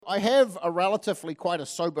I have a relatively quite a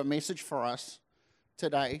sober message for us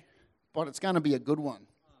today, but it's going to be a good one.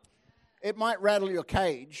 It might rattle your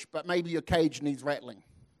cage, but maybe your cage needs rattling.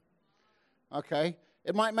 Okay?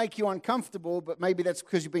 It might make you uncomfortable, but maybe that's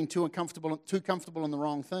because you've been too comfortable in the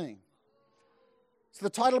wrong thing. So the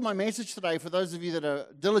title of my message today, for those of you that are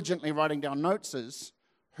diligently writing down notes, is,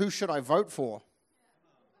 Who Should I Vote For?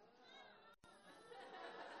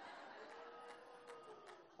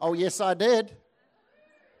 Oh, yes, I did.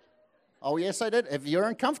 Oh, yes, I did. If you're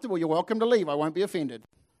uncomfortable, you're welcome to leave. I won't be offended.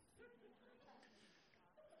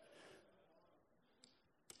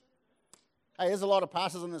 Hey, there's a lot of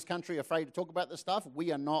pastors in this country afraid to talk about this stuff.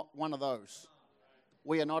 We are not one of those.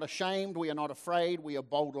 We are not ashamed. We are not afraid. We are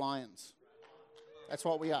bold lions. That's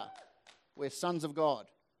what we are. We're sons of God,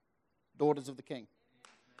 daughters of the King.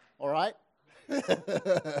 All right?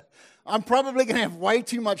 I'm probably going to have way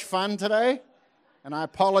too much fun today, and I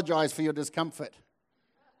apologize for your discomfort.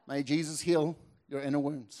 May Jesus heal your inner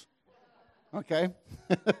wounds. Okay?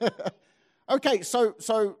 Okay,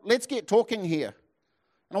 so let's get talking here.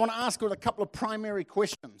 And I want to ask you a couple of primary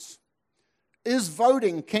questions. Is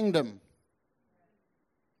voting kingdom?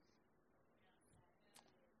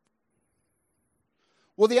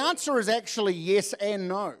 Well, the answer is actually yes and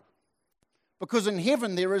no. Because in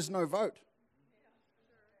heaven, there is no vote.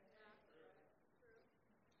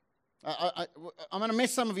 I'm going to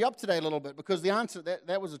mess some of you up today a little bit because the answer,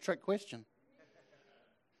 that was a trick question.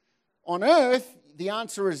 On earth, the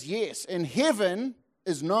answer is yes. In heaven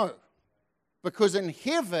is no. Because in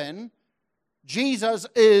heaven, Jesus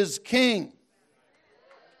is king.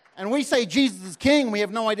 And we say Jesus is king, we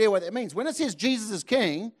have no idea what that means. When it says Jesus is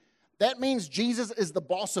king, that means Jesus is the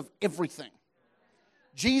boss of everything.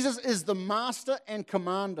 Jesus is the master and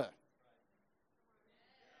commander.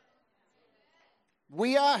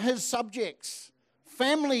 We are his subjects.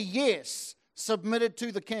 Family, yes, submitted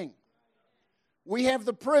to the king. We have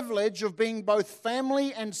the privilege of being both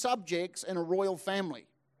family and subjects in a royal family,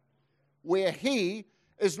 where he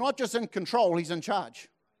is not just in control, he's in charge.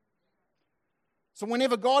 So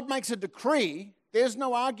whenever God makes a decree, there's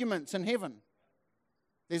no arguments in heaven.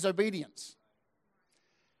 There's obedience.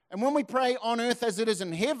 And when we pray on earth as it is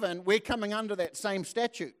in heaven, we're coming under that same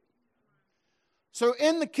statute. So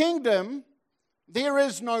in the kingdom, there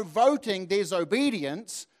is no voting, there's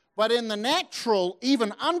obedience. But in the natural,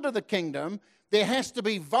 even under the kingdom, there has to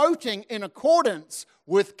be voting in accordance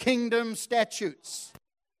with kingdom statutes.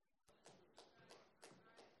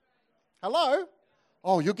 Hello?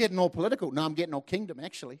 Oh, you're getting all political. No, I'm getting all kingdom,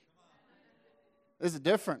 actually. There's a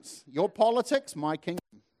difference. Your politics, my kingdom.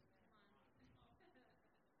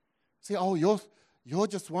 See, oh, you're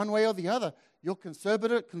just one way or the other. You're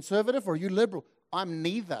conservative, or you liberal. I'm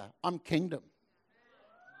neither. I'm kingdom.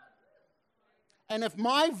 And if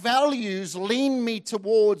my values lean me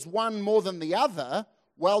towards one more than the other,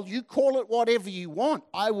 well, you call it whatever you want.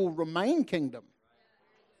 I will remain kingdom.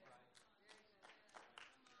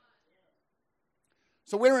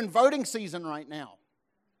 So we're in voting season right now.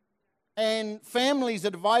 And families are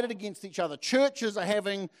divided against each other. Churches are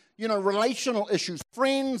having, relational issues.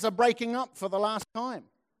 Friends are breaking up for the last time.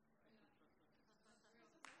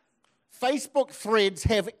 Facebook threads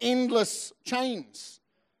have endless chains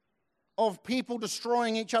of people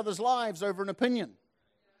destroying each other's lives over an opinion.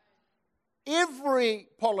 Every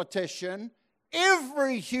politician,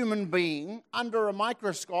 every human being under a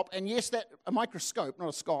microscope, and yes, a microscope, not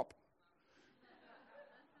a scop.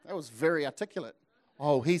 That was very articulate.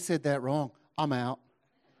 Oh, he said that wrong. I'm out.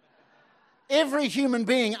 Every human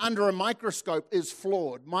being under a microscope is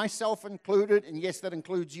flawed, myself included, and yes, that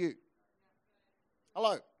includes you.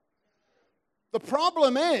 Hello. The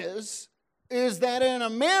problem is that in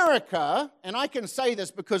America, and I can say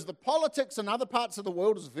this because the politics in other parts of the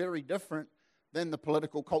world is very different than the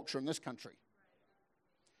political culture in this country.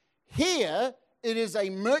 Here, it is a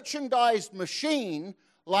merchandised machine,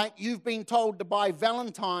 like you've been told to buy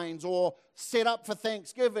Valentine's or set up for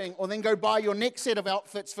Thanksgiving or then go buy your next set of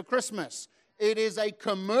outfits for Christmas. It is a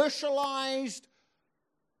commercialized,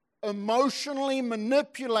 emotionally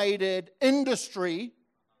manipulated industry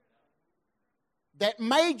that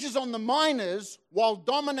majors on the minors while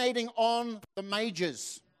dominating on the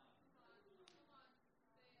majors.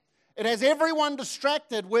 It has everyone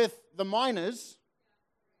distracted with the minors,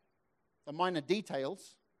 the minor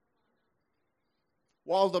details,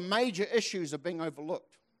 while the major issues are being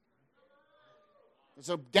overlooked. It's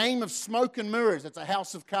a game of smoke and mirrors. It's a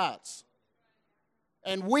house of cards.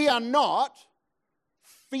 And we are not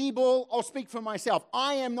feeble. I'll speak for myself.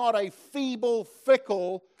 I am not a feeble,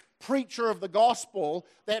 fickle preacher of the gospel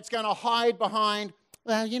that's going to hide behind,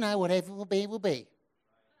 well, whatever will be, will be.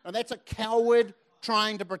 And that's a coward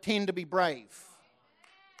trying to pretend to be brave.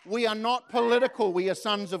 We are not political. We are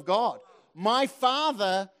sons of God. My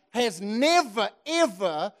father has never,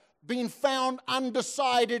 ever been found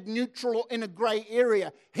undecided, neutral, or in a gray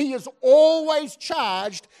area. He is always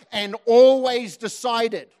charged and always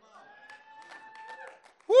decided.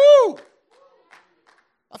 Woo!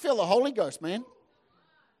 I feel the Holy Ghost, man.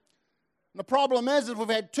 And the problem is we've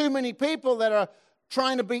had too many people that are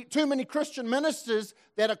trying to be, too many Christian ministers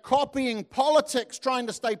that are copying politics, trying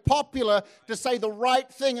to stay popular, to say the right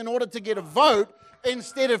thing in order to get a vote,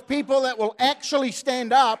 instead of people that will actually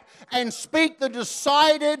stand up and speak the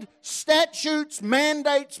decided statutes,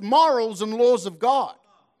 mandates, morals, and laws of God.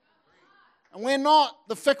 And we're not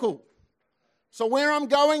the fickle. So where I'm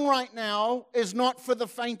going right now is not for the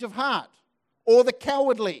faint of heart, or the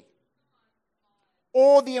cowardly,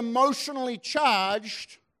 or the emotionally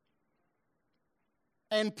charged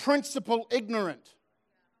and principle ignorant.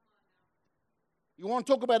 You want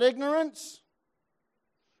to talk about ignorance?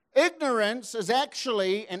 Ignorance is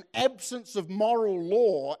actually an absence of moral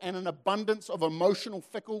law and an abundance of emotional,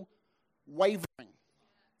 fickle wavering.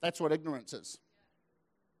 That's what ignorance is.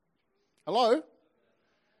 Hello?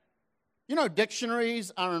 You know,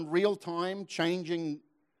 dictionaries are in real time changing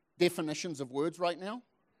definitions of words right now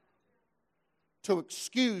to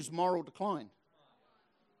excuse moral decline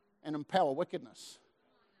and empower wickedness.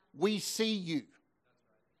 We see you.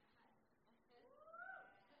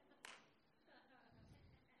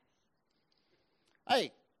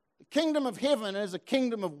 Hey, the kingdom of heaven is a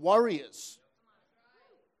kingdom of warriors.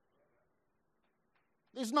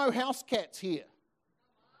 There's no house cats here.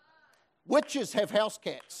 Witches have house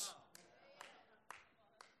cats.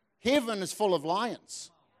 Heaven is full of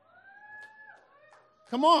lions.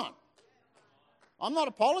 Come on. I'm not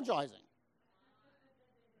apologizing.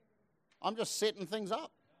 I'm just setting things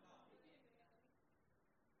up.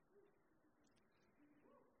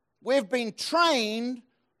 We've been trained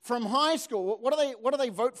from high school. What do they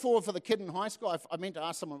vote for the kid in high school? I meant to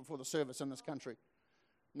ask someone before the service in this country.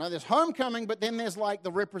 No, there's homecoming, but then there's like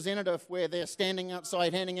the representative where they're standing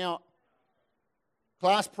outside handing out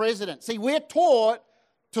class president. See, we're taught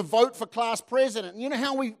to vote for class president. You know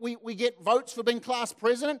how we get votes for being class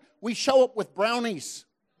president? We show up with brownies.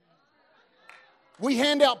 We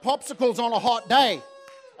hand out popsicles on a hot day.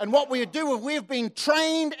 And what we do is we've been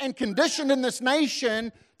trained and conditioned in this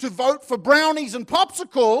nation to vote for brownies and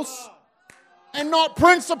popsicles and not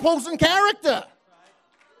principles and character.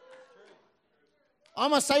 I'm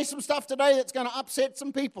going to say some stuff today that's going to upset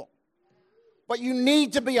some people. But you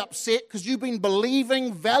need to be upset because you've been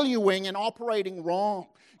believing, valuing, and operating wrong.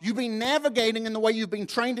 You've been navigating in the way you've been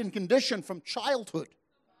trained and conditioned from childhood.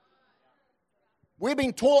 We're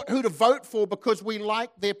being taught who to vote for because we like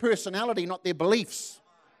their personality, not their beliefs.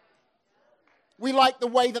 We like the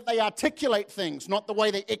way that they articulate things, not the way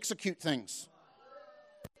they execute things.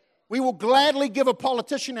 We will gladly give a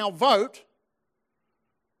politician our vote.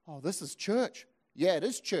 Oh, this is church. Yeah, it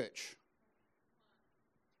is church.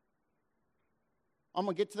 I'm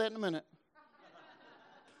going to get to that in a minute.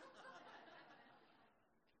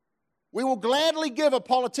 We will gladly give a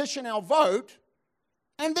politician our vote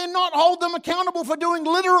and then not hold them accountable for doing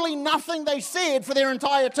literally nothing they said for their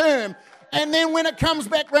entire term. And then when it comes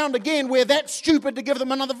back round again, we're that stupid to give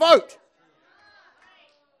them another vote.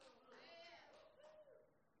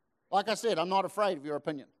 Like I said, I'm not afraid of your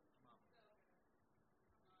opinion.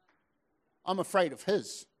 I'm afraid of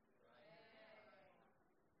his.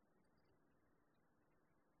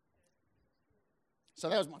 So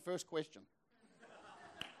that was my first question.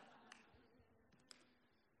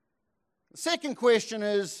 The second question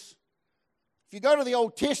is, if you go to the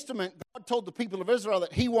Old Testament, God told the people of Israel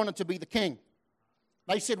that He wanted to be the king.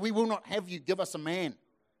 They said, "We will not have you, give us a man."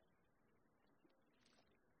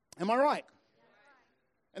 Am I right?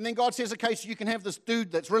 And then God says, okay, so you can have this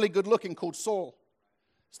dude that's really good looking called Saul.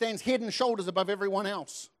 Stands head and shoulders above everyone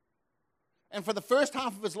else. And for the first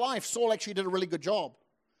half of his life, Saul actually did a really good job.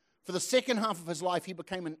 For the second half of his life, he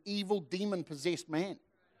became an evil, demon-possessed man.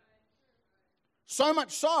 So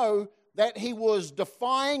much so that he was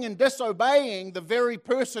defying and disobeying the very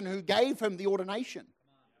person who gave him the ordination.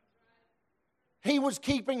 He was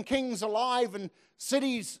keeping kings alive and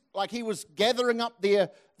cities, like he was gathering up their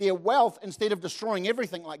wealth instead of destroying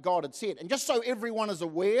everything like God had said. And just so everyone is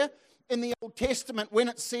aware, in the Old Testament, when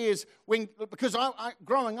it says, because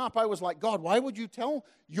growing up, I was like, God, why would you tell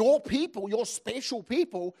your people, your special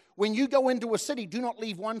people, when you go into a city, do not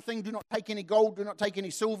leave one thing, do not take any gold, do not take any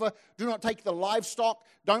silver, do not take the livestock,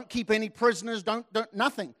 don't keep any prisoners, don't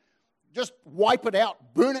nothing. Just wipe it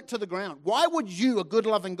out, burn it to the ground. Why would you, a good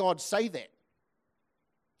loving God, say that?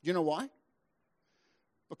 Do you know why?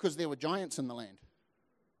 Because there were giants in the land.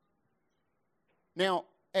 Now,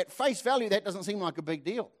 at face value, that doesn't seem like a big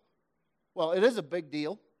deal. Well, it is a big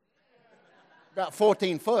deal. About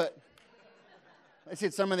 14 foot. They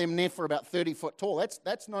said some of them near for about 30 foot tall.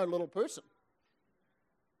 That's no little person.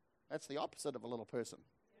 That's the opposite of a little person.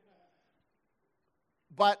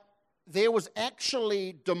 But there was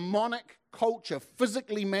actually demonic culture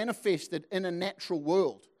physically manifested in a natural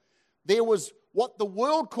world. There was what the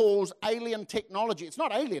world calls alien technology. It's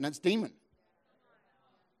not alien, it's demon.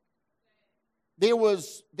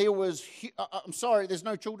 I'm sorry, there's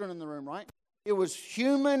no children in the room, right? There was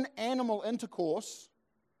human-animal intercourse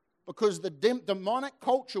because the demonic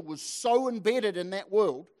culture was so embedded in that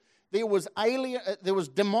world. There was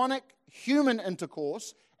demonic human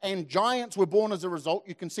intercourse, and giants were born as a result.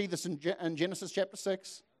 You can see this in Genesis chapter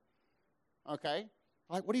 6. Okay?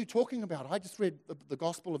 Like, what are you talking about? I just read the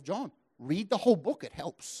Gospel of John. Read the whole book. It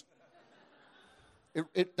helps.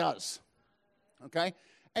 It does. Okay?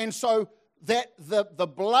 And so that the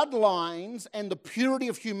bloodlines and the purity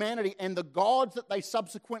of humanity and the gods that they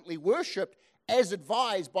subsequently worshipped, as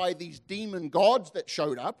advised by these demon gods that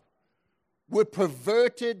showed up, were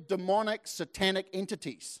perverted, demonic, satanic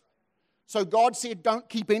entities. So God said, don't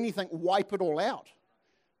keep anything, wipe it all out.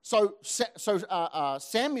 So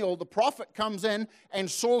Samuel, the prophet, comes in, and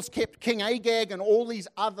Saul's kept King Agag and all these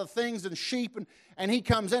other things and sheep, and he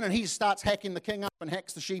comes in and he starts hacking the king up and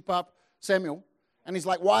hacks the sheep up, Samuel. And he's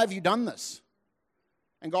like, why have you done this?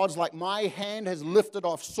 And God's like, my hand has lifted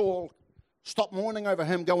off Saul. Stop mourning over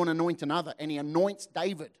him, go and anoint another. And he anoints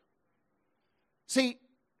David. See,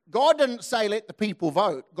 God didn't say let the people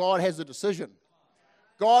vote. God has a decision.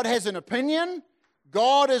 God has an opinion.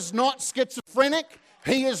 God is not schizophrenic.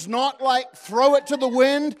 He is not like throw it to the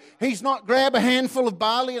wind. He's not grab a handful of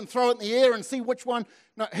barley and throw it in the air and see which one.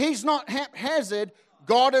 No, he's not haphazard.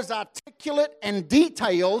 God is articulate and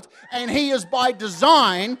detailed, and he is by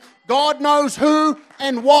design. God knows who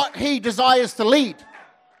and what he desires to lead,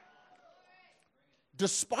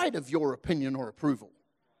 despite of your opinion or approval.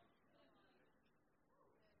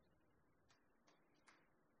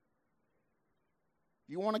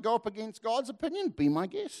 You want to go up against God's opinion? Be my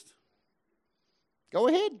guest. Go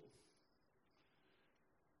ahead.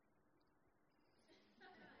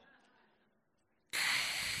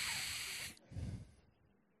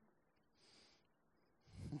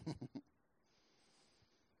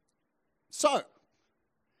 So,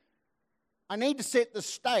 I need to set the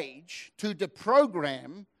stage to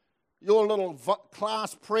deprogram your little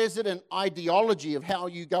class president ideology of how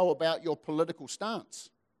you go about your political stance.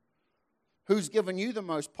 Who's given you the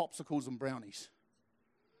most popsicles and brownies?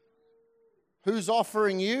 Who's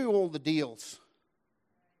offering you all the deals?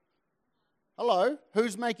 Hello?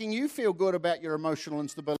 Who's making you feel good about your emotional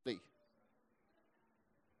instability?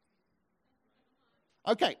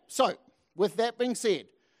 Okay, so with that being said,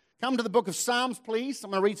 come to the book of Psalms, please.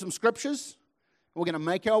 I'm going to read some scriptures. We're going to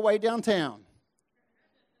make our way downtown.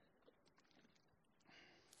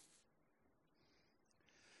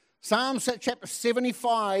 Psalms chapter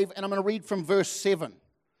 75, and I'm going to read from verse 7.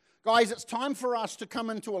 Guys, it's time for us to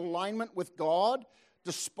come into alignment with God,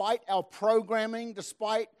 despite our programming,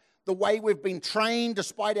 despite the way we've been trained,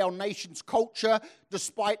 despite our nation's culture,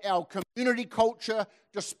 despite our community culture,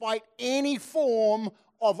 despite any form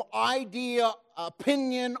of idea,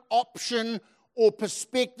 opinion, option, or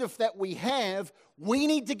perspective that we have. We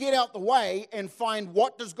need to get out the way and find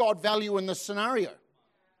what does God value in this scenario,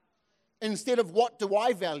 instead of what do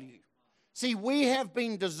I value. See, we have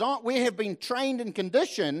been trained and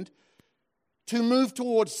conditioned to move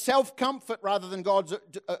towards self-comfort rather than God's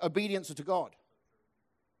obedience to God.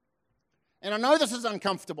 And I know this is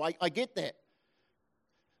uncomfortable. I get that.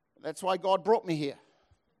 That's why God brought me here,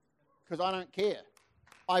 because I don't care.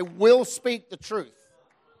 I will speak the truth.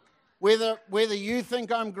 Whether you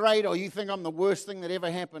think I'm great or you think I'm the worst thing that ever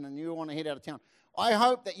happened and you want to head out of town. I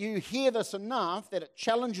hope that you hear this enough that it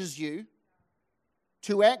challenges you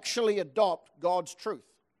to actually adopt God's truth.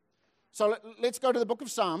 So let's go to the book of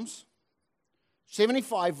Psalms,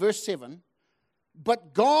 75, verse 7.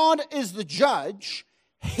 But God is the judge.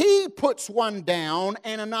 He puts one down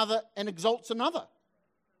and exalts another.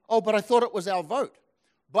 Oh, but I thought it was our vote.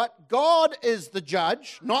 But God is the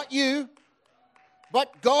judge, not you.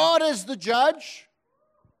 But God is the judge,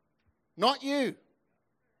 not you.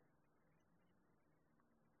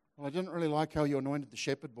 Well, I didn't really like how you anointed the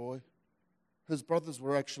shepherd boy. His brothers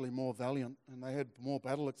were actually more valiant and they had more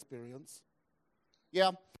battle experience.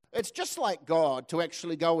 Yeah, it's just like God to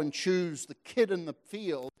actually go and choose the kid in the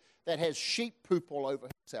field that has sheep poop all over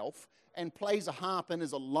himself and plays a harp and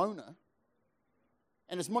is a loner.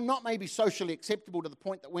 And it's not maybe socially acceptable to the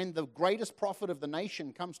point that when the greatest prophet of the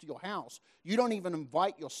nation comes to your house, you don't even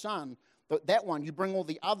invite your son, that one, you bring all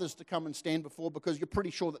the others to come and stand before because you're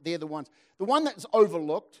pretty sure that they're the ones. The one that's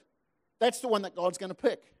overlooked, that's the one that God's going to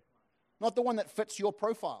pick, not the one that fits your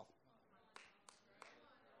profile.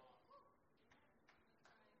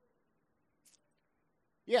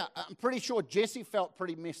 Yeah, I'm pretty sure Jesse felt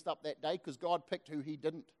pretty messed up that day because God picked who he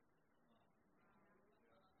didn't.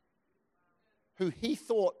 Who he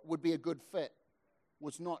thought would be a good fit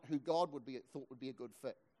was not who God thought would be a good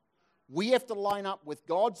fit. We have to line up with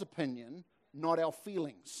God's opinion, not our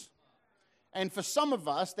feelings. And for some of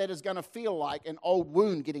us, that is going to feel like an old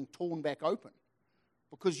wound getting torn back open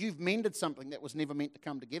because you've mended something that was never meant to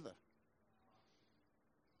come together.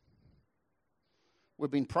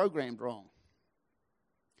 We've been programmed wrong.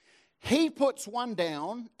 He puts one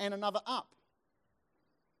down and another up.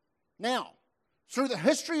 Now, through the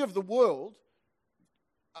history of the world,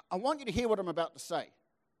 I want you to hear what I'm about to say.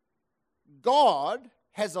 God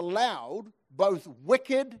has allowed both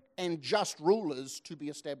wicked and just rulers to be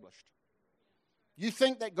established. You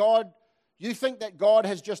think that God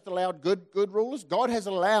has just allowed good rulers? God has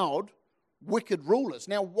allowed wicked rulers.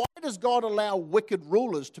 Now, why does God allow wicked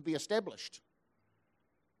rulers to be established?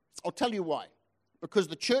 I'll tell you why. Because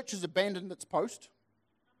the church has abandoned its post.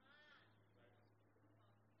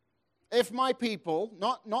 If my people,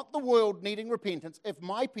 not the world needing repentance, if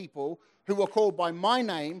my people who are called by my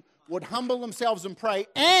name would humble themselves and pray,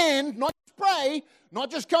 and not just pray,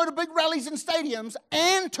 not just go to big rallies and stadiums,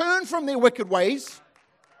 and turn from their wicked ways,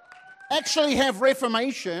 actually have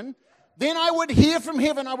reformation, then I would hear from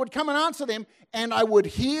heaven, I would come and answer them, and I would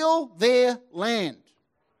heal their land.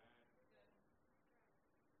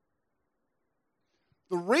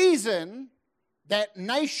 The reason that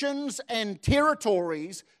nations and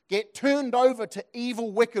territories get turned over to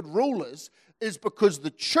evil, wicked rulers is because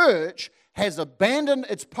the church has abandoned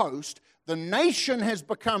its post, the nation has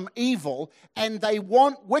become evil, and they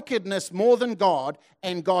want wickedness more than God,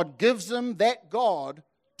 and God gives them that God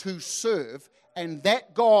to serve, and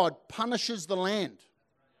that God punishes the land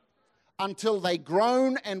until they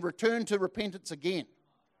groan and return to repentance again.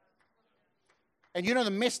 And you know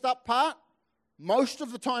the messed up part? Most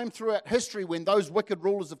of the time throughout history, when those wicked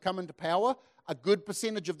rulers have come into power, a good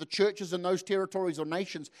percentage of the churches in those territories or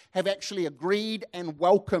nations have actually agreed and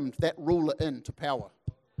welcomed that ruler into power.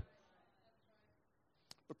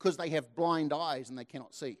 Because they have blind eyes and they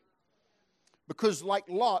cannot see. Because like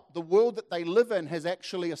Lot, the world that they live in has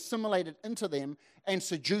actually assimilated into them and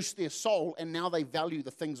seduced their soul, and now they value the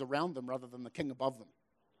things around them rather than the king above them.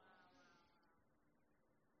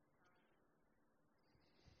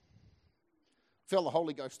 Feel the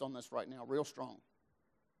Holy Ghost on this right now, real strong.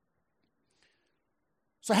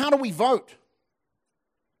 So how do we vote?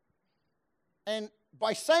 And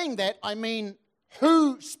by saying that, I mean,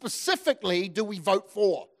 who specifically do we vote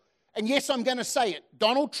for? And yes, I'm going to say it,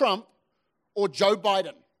 Donald Trump or Joe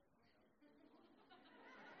Biden.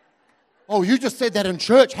 Oh, you just said that in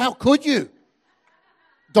church. How could you?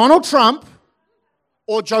 Donald Trump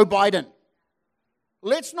or Joe Biden.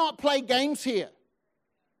 Let's not play games here.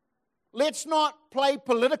 Let's not play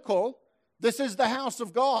political. This is the house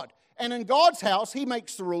of God. And in God's house, He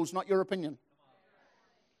makes the rules, not your opinion.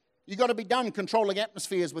 You've got to be done controlling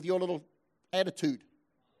atmospheres with your little attitude.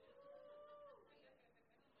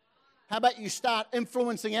 How about you start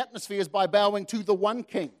influencing atmospheres by bowing to the one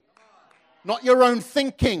King, not your own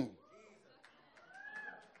thinking?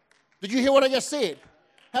 Did you hear what I just said?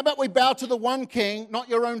 How about we bow to the one King, not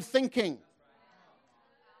your own thinking?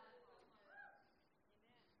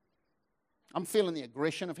 I'm feeling the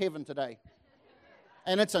aggression of heaven today.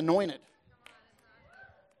 And it's anointed.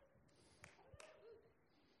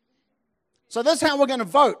 So this is how we're going to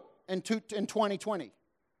vote in 2020.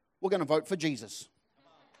 We're going to vote for Jesus.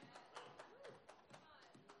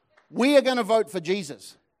 We are going to vote for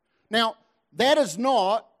Jesus. Now, that is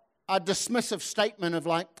not a dismissive statement of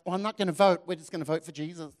like, oh, I'm not going to vote. We're just going to vote for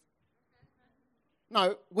Jesus.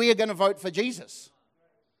 No, we are going to vote for Jesus.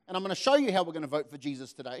 And I'm going to show you how we're going to vote for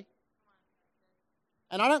Jesus today.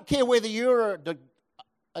 And I don't care whether you're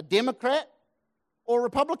a Democrat or a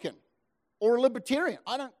Republican or a Libertarian.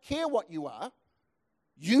 I don't care what you are.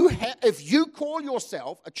 If you call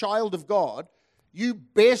yourself a child of God, you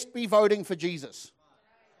best be voting for Jesus.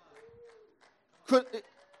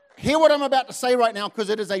 Hear what I'm about to say right now, because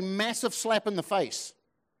it is a massive slap in the face.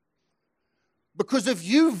 Because if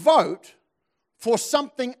you vote for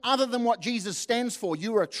something other than what Jesus stands for,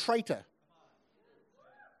 you are a traitor.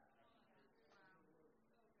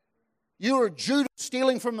 You're a Judas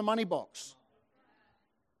stealing from the money box.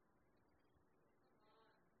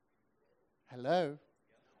 Hello.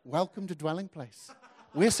 Welcome to Dwelling Place.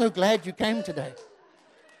 We're so glad you came today.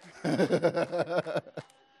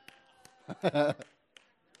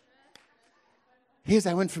 Here's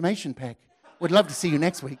our information pack. We'd love to see you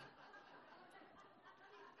next week.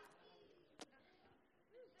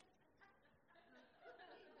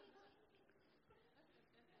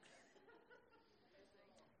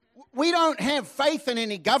 We don't have faith in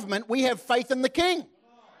any government. We have faith in the King.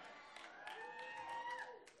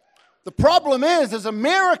 The problem is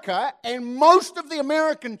America and most of the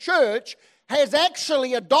American church has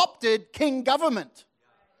actually adopted king government.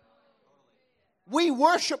 We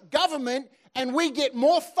worship government and we get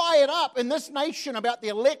more fired up in this nation about the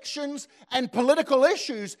elections and political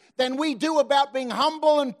issues than we do about being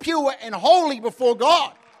humble and pure and holy before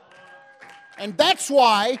God. And that's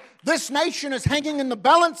why this nation is hanging in the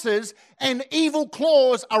balances and evil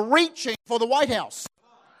claws are reaching for the White House.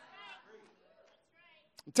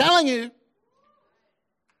 I'm telling you.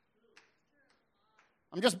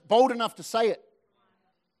 I'm just bold enough to say it.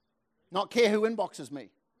 Not care who inboxes me.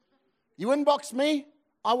 You inbox me,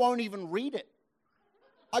 I won't even read it.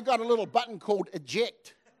 I got a little button called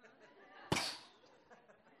eject.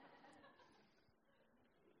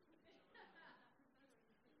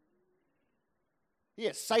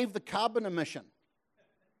 Yes, save the carbon emission.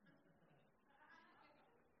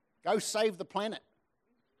 Go save the planet.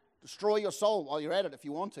 Destroy your soul while you're at it if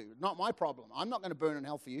you want to. Not my problem. I'm not going to burn in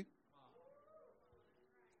hell for you.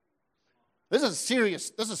 This is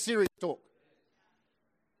serious talk.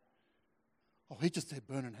 Oh, he just said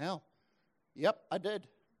burn in hell. Yep, I did.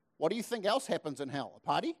 What do you think else happens in hell? A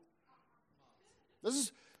party?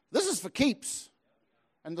 This is for keeps.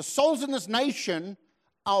 And the souls in this nation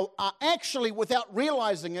are actually, without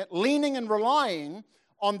realizing it, leaning and relying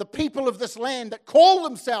on the people of this land that call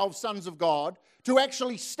themselves sons of God to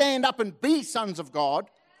actually stand up and be sons of God.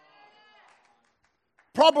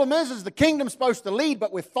 Problem is the kingdom's supposed to lead,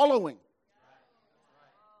 but we're following.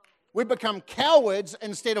 We become cowards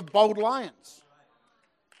instead of bold lions.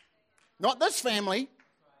 Not this family.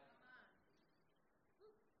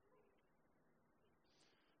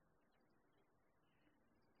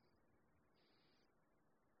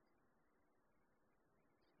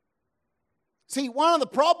 See, one of the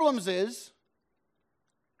problems is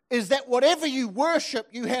that whatever you worship,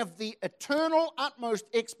 you have the eternal utmost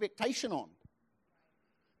expectation on.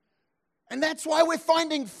 And that's why we're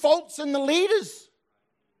finding faults in the leaders.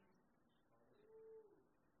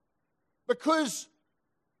 Because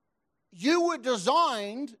you were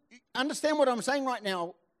designed, understand what I'm saying right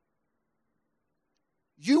now,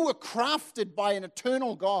 you were crafted by an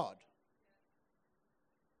eternal God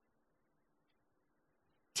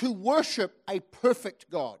to worship a perfect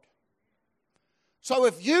God. So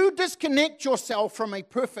if you disconnect yourself from a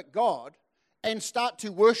perfect God and start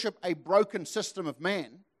to worship a broken system of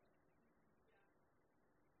man,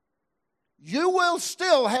 you will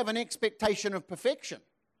still have an expectation of perfection.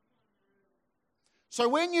 So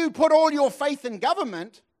when you put all your faith in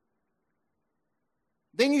government,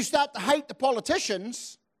 then you start to hate the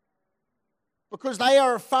politicians because they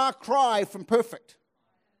are a far cry from perfect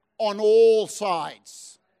on all sides.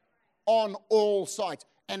 On all sides,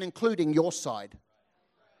 and including your side.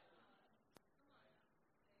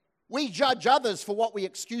 We judge others for what we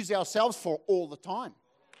excuse ourselves for all the time.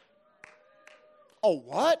 Oh,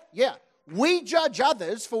 what? Yeah. We judge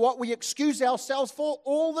others for what we excuse ourselves for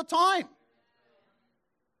all the time.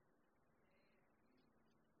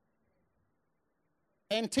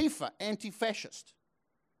 Antifa, anti-fascist,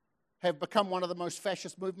 have become one of the most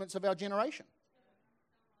fascist movements of our generation.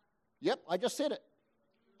 Yep, I just said it.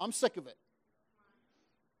 I'm sick of it.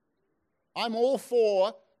 I'm all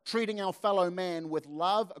for treating our fellow man with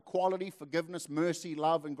love, equality, forgiveness, mercy,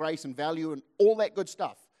 love, and grace, and value, and all that good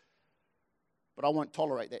stuff. But I won't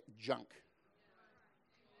tolerate that junk.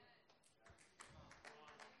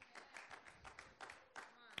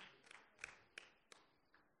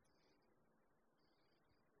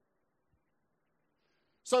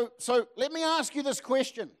 So let me ask you this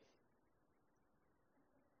question.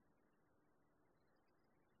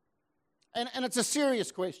 And it's a serious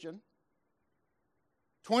question.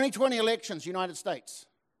 2020 elections, United States.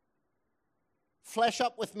 Flash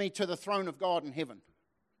up with me to the throne of God in heaven.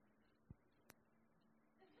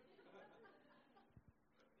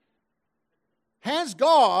 Has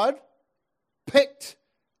God picked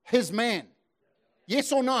his man?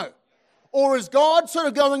 Yes or no? Or is God sort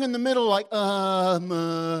of going in the middle like, I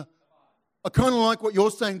kind of like what you're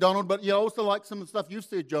saying, Donald, but I also like some of the stuff you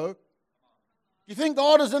said, Joe. Do you think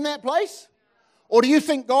God is in that place? Or do you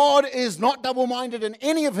think God is not double-minded in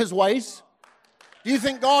any of his ways? Do you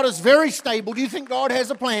think God is very stable? Do you think God has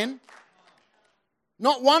a plan?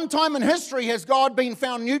 Not one time in history has God been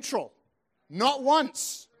found neutral. Not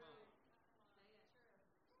once.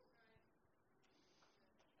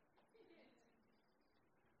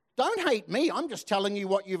 Don't hate me. I'm just telling you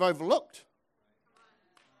what you've overlooked.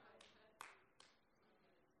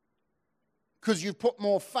 Because you've put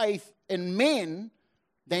more faith in men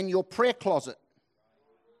than your prayer closet.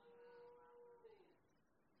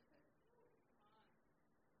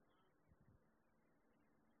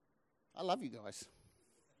 I love you guys.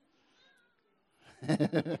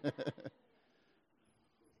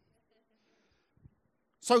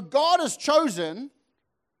 So God has chosen,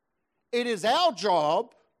 it is our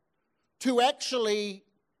job to actually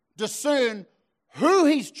discern who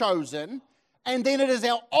He's chosen, and then it is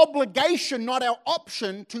our obligation, not our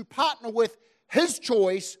option, to partner with His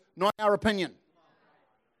choice, not our opinion.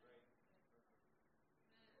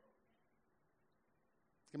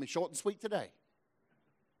 It's going to be short and sweet today.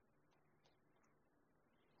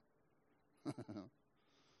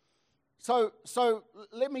 So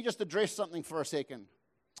let me just address something for a second.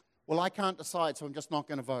 Well, I can't decide, so I'm just not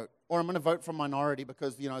going to vote. Or I'm going to vote for a minority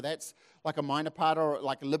because, that's like a minor part, or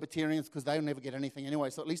like libertarians because they'll never get anything anyway.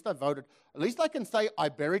 So at least I voted. At least I can say I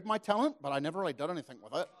buried my talent, but I never really did anything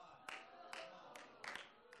with it.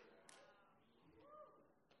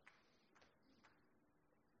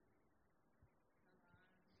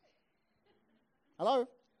 Hello?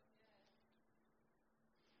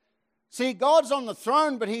 See, God's on the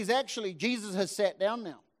throne, but Jesus has sat down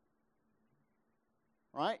now.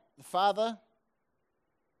 Right? The Father,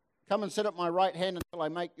 come and sit at my right hand until I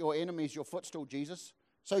make your enemies your footstool, Jesus.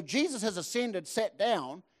 So Jesus has ascended, sat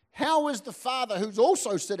down. How is the Father, who's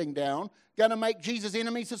also sitting down, going to make Jesus'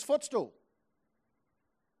 enemies his footstool?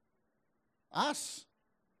 Us.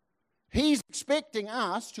 He's expecting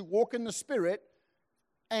us to walk in the Spirit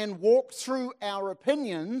and walk through our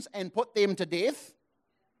opinions and put them to death.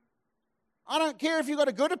 I don't care if you've got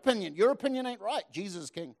a good opinion. Your opinion ain't right. Jesus is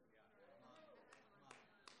King.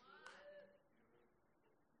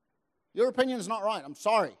 Your opinion's not right. I'm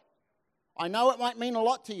sorry. I know it might mean a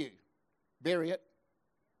lot to you. Bury it.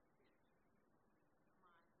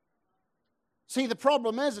 See, the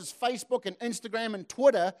problem is Facebook and Instagram and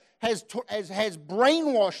Twitter has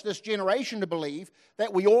brainwashed this generation to believe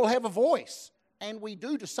that we all have a voice. And we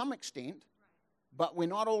do to some extent, but we're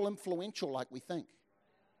not all influential like we think.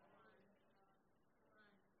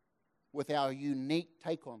 With our unique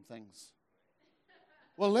take on things.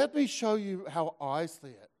 Well, let me show you how I see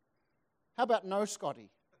it. How about no, Scotty?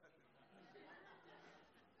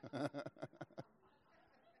 How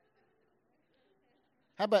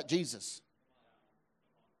about Jesus?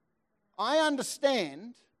 I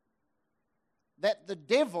understand that the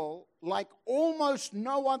devil, like almost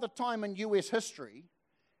no other time in U.S. history,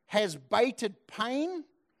 has baited pain,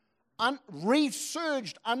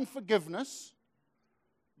 resurged unforgiveness,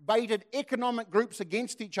 baited economic groups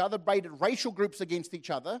against each other, baited racial groups against each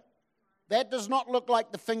other. That does not look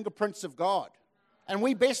like the fingerprints of God. And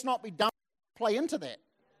we best not be dumb to play into that.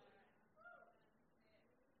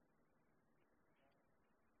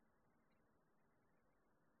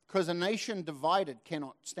 Because a nation divided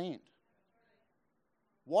cannot stand.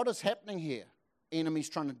 What is happening here? Enemies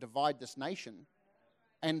trying to divide this nation,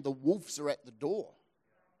 and the wolves are at the door.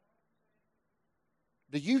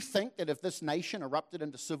 Do you think that if this nation erupted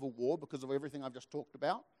into civil war because of everything I've just talked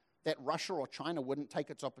about, that Russia or China wouldn't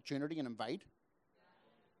take its opportunity and invade?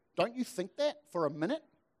 Don't you think that for a minute?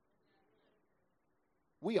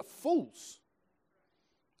 We are fools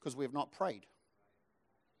because we have not prayed.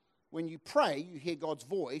 When you pray, you hear God's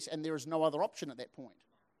voice, and there is no other option at that point.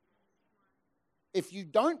 If you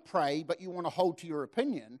don't pray, but you want to hold to your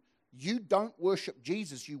opinion, you don't worship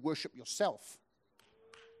Jesus, you worship yourself.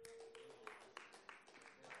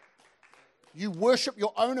 You worship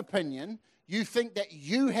your own opinion. You think that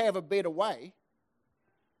you have a better way.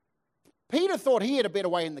 Peter thought he had a better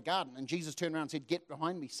way in the garden, and Jesus turned around and said, "Get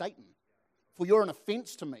behind me, Satan, for you're an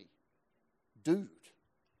offense to me." Dude.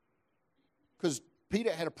 Because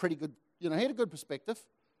Peter had a pretty good, he had a good perspective.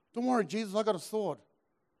 Don't worry, Jesus, I got a sword.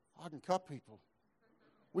 I can cut people.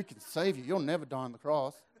 We can save you. You'll never die on the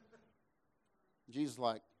cross. Jesus is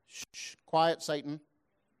like, shh, quiet, Satan.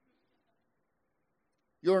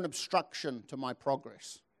 You're an obstruction to my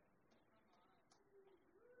progress.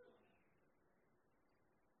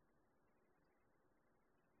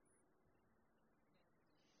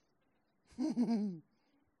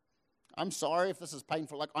 I'm sorry if this is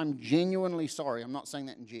painful. Like, I'm genuinely sorry. I'm not saying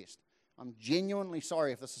that in jest. I'm genuinely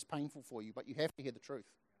sorry if this is painful for you, but you have to hear the truth.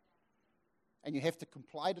 And you have to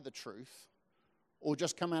comply to the truth, or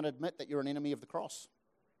just come out and admit that you're an enemy of the cross.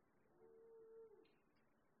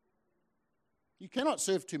 You cannot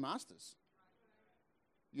serve two masters.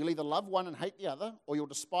 You'll either love one and hate the other, or you'll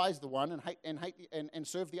despise the one and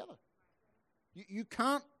serve the other. You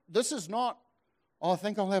can't. This is not Oh, I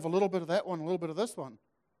think I'll have a little bit of that one, a little bit of this one.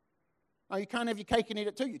 No, you can't have your cake and eat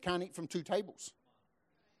it too. You can't eat from two tables.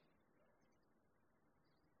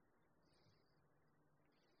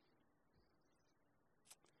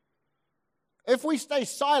 If we stay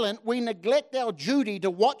silent, we neglect our duty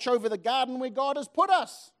to watch over the garden where God has put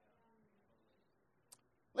us.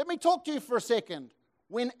 Let me talk to you for a second.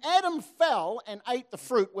 When Adam fell and ate the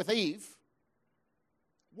fruit with Eve,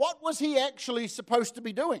 what was he actually supposed to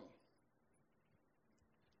be doing?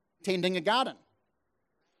 Tending a garden.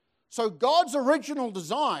 So God's original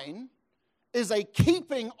design is a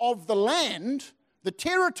keeping of the land, the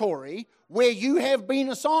territory where you have been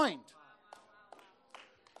assigned.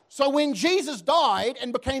 So when Jesus died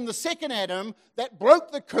and became the second Adam that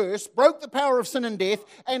broke the curse, broke the power of sin and death,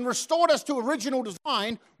 and restored us to original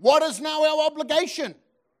design, what is now our obligation?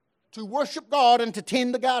 To worship God and to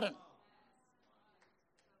tend the garden.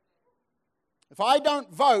 If I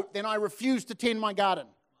don't vote, then I refuse to tend my garden.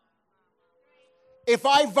 If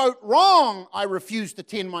I vote wrong, I refuse to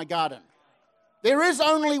tend my garden. There is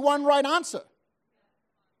only one right answer.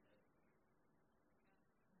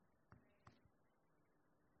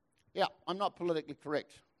 Yeah, I'm not politically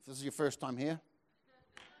correct. If this is your first time here.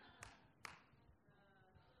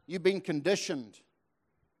 You've been conditioned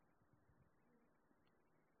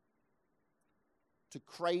to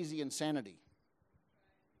crazy insanity.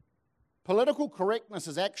 Political correctness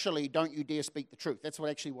is actually, don't you dare speak the truth. That's what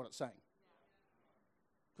it's saying.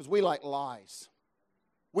 Because we like lies.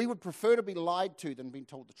 We would prefer to be lied to than being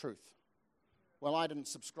told the truth. Well, I didn't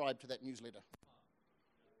subscribe to that newsletter.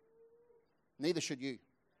 Neither should you.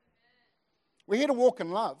 We're here to walk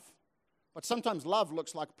in love, but sometimes love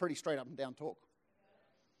looks like pretty straight up and down talk.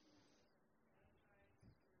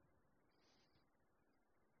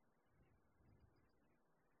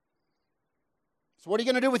 So what are you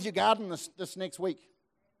going to do with your garden this next week?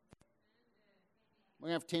 We're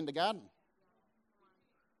going to have to tend the garden.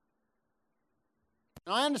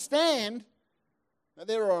 Now, I understand that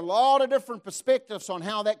there are a lot of different perspectives on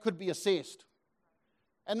how that could be assessed.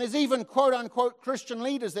 And there's even quote-unquote Christian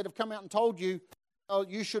leaders that have come out and told you, oh,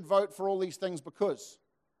 you should vote for all these things because.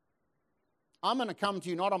 I'm going to come to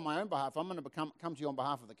you not on my own behalf. I'm going to come to you on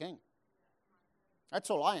behalf of the King.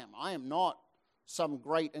 That's all I am. I am not some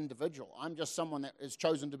great individual. I'm just someone that has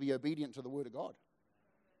chosen to be obedient to the Word of God.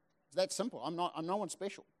 It's that simple. I'm no one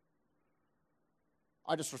special.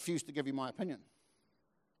 I just refuse to give you my opinion.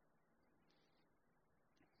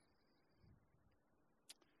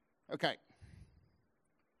 Okay.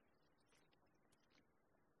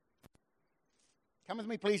 Come with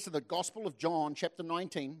me, please, to the Gospel of John, chapter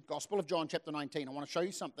 19. Gospel of John, chapter 19. I want to show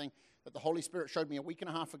you something that the Holy Spirit showed me a week and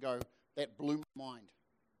a half ago that blew my mind.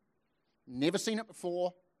 Never seen it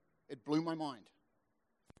before. It blew my mind.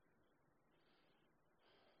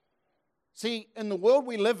 See, in the world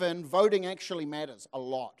we live in, voting actually matters a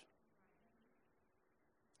lot.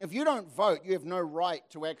 If you don't vote, you have no right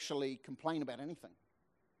to actually complain about anything.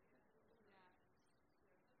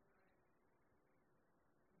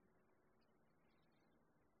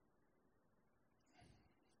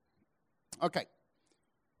 Okay.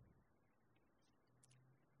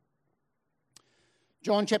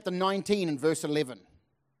 John chapter 19 and verse 11.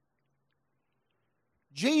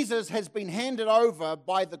 Jesus has been handed over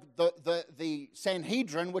by the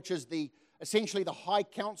Sanhedrin, which is essentially the high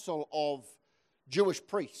council of Jewish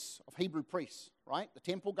priests, of Hebrew priests, right? The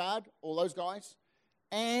temple guard, all those guys,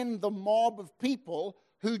 and the mob of people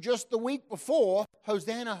who just the week before,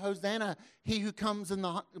 Hosanna, Hosanna,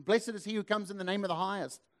 blessed is he who comes in the name of the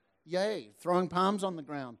highest. Yay, throwing palms on the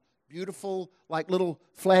ground. Beautiful, like little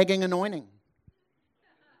flagging anointing.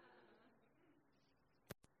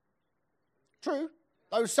 True.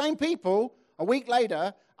 Those same people, a week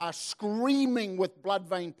later, are screaming with blood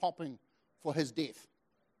vein popping for his death.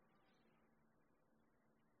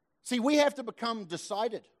 See, we have to become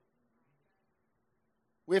decided.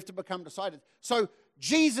 We have to become decided. So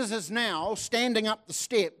Jesus is now standing up the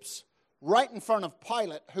steps right in front of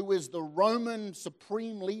Pilate, who is the Roman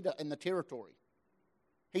supreme leader in the territory.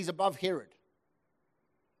 He's above Herod.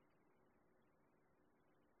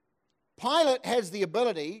 Pilate has the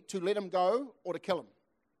ability to let him go or to kill him,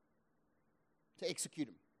 to execute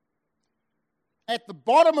him. At the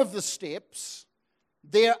bottom of the steps,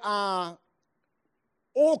 there are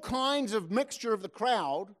all kinds of mixture of the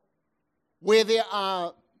crowd where there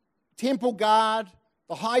are temple guard,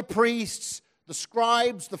 the high priests, the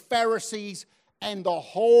scribes, the Pharisees, and the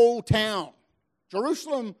whole town.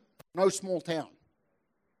 Jerusalem, no small town.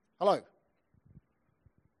 Hello.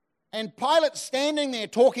 And Pilate's standing there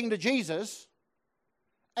talking to Jesus,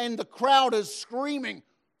 and the crowd is screaming,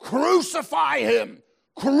 "Crucify him!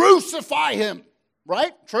 Crucify him!"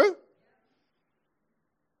 Right? True?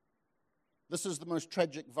 This is the most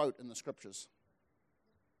tragic vote in the Scriptures.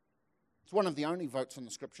 It's one of the only votes in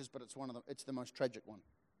the Scriptures, but it's the most tragic one.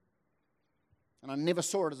 And I never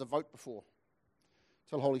saw it as a vote before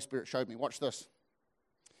until the Holy Spirit showed me. Watch this.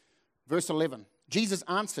 Verse 11. Jesus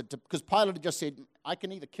answered, because Pilate had just said, I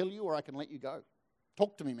can either kill you or I can let you go.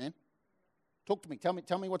 Talk to me, man. Talk to me. Tell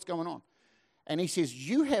me what's going on. And he says,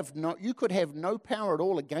 you could have no power at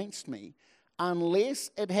all against me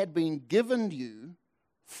unless it had been given you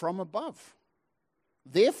from above.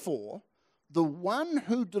 Therefore, the one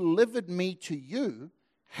who delivered me to you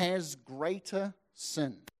has greater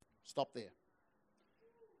sin. Stop there.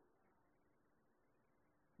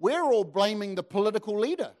 We're all blaming the political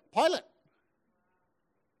leader, Pilate.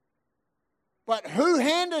 But who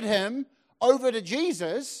handed him over to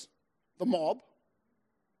Jesus? The mob.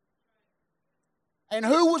 And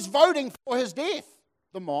who was voting for his death?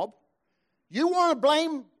 The mob. You want to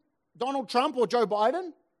blame Donald Trump or Joe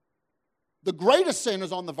Biden? The greatest sin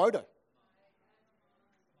is on the voter.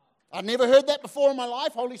 I've never heard that before in my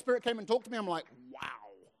life. Holy Spirit came and talked to me. I'm like, wow.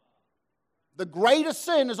 The greatest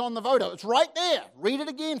sin is on the voter. It's right there. Read it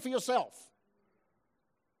again for yourself.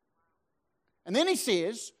 And then he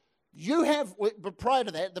says, but prior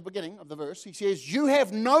to that, at the beginning of the verse, he says, you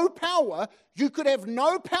have no power, you could have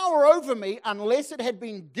no power over me unless it had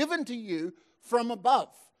been given to you from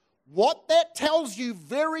above. What that tells you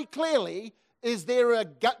very clearly is there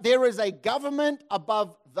is a government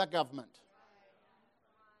above the government.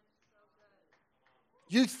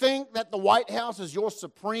 You think that the White House is your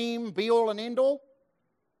supreme be-all and end-all?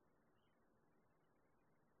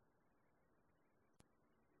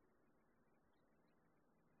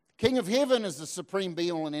 King of Heaven is the supreme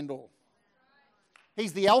be-all and end-all.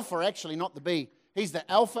 He's the Alpha, actually, not the B. He's the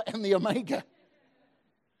Alpha and the Omega.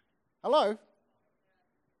 Hello?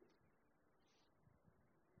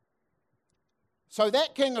 So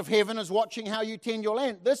that King of Heaven is watching how you tend your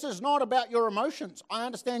land. This is not about your emotions. I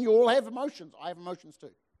understand you all have emotions. I have emotions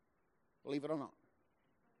too. Believe it or not.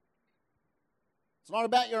 It's not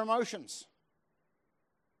about your emotions.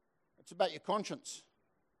 It's about your conscience.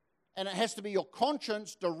 And it has to be your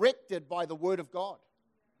conscience directed by the Word of God,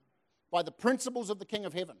 by the principles of the King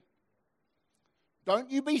of Heaven.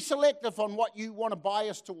 Don't you be selective on what you want to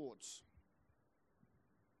bias towards.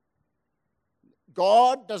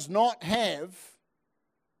 God does not have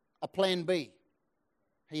a plan B.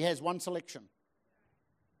 He has one selection.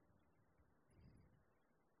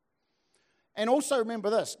 And also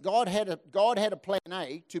remember this, God had a plan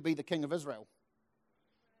A to be the king of Israel.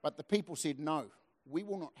 But the people said, no, we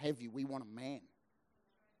will not have you, we want a man.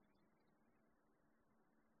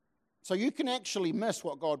 So you can actually miss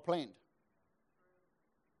what God planned.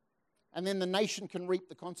 And then the nation can reap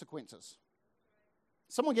the consequences.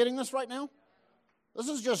 Someone getting this right now? This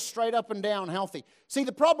is just straight up and down healthy. See,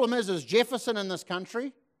 the problem is Jefferson in this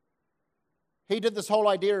country, he did this whole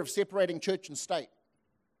idea of separating church and state.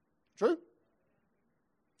 True?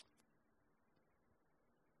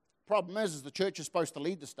 Problem is the church is supposed to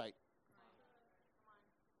lead the state.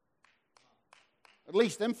 At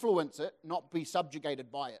least influence it, not be subjugated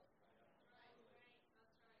by it.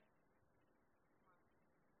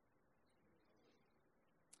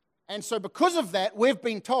 And so because of that, we've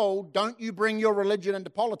been told, don't you bring your religion into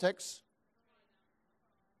politics.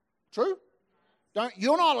 True?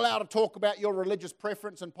 You're not allowed to talk about your religious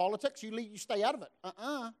preference in politics. You stay out of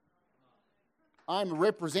it. I'm a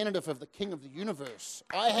representative of the King of the universe.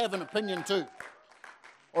 I have an opinion too.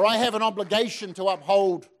 Or I have an obligation to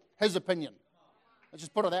uphold his opinion. Let's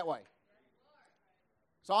just put it that way.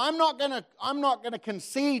 So I'm not going to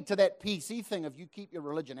concede to that PC thing of you keep your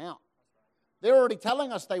religion out. They're already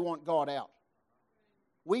telling us they want God out.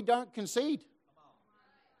 We don't concede.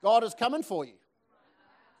 God is coming for you.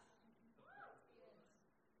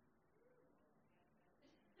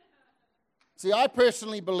 See, I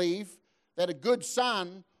personally believe that a good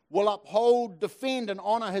son will uphold, defend, and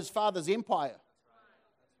honor his father's empire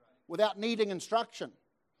without needing instruction.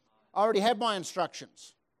 I already have my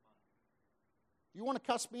instructions. You want to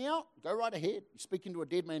cuss me out? Go right ahead. You're speaking to a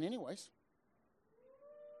dead man anyways.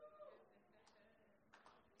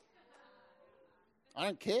 I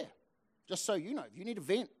don't care. Just so you know, if you need a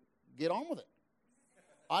vent, get on with it.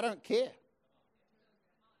 I don't care.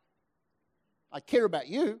 I care about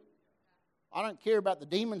you. I don't care about the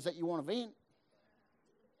demons that you want to vent.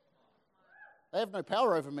 They have no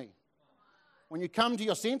power over me. When you come to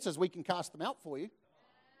your senses, we can cast them out for you.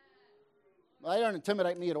 They don't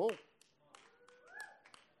intimidate me at all.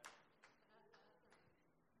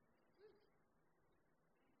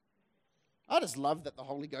 I just love that the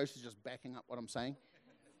Holy Ghost is just backing up what I'm saying.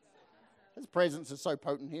 His presence is so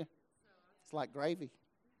potent here. It's like gravy.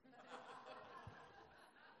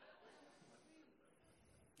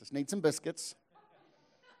 Just need some biscuits.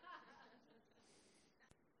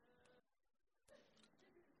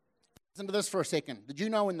 Listen to this for a second. Did you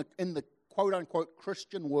know in the quote-unquote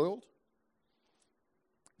Christian world,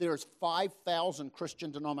 there's 5,000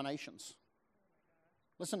 Christian denominations?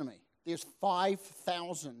 Listen to me. There's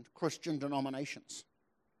 5,000 Christian denominations.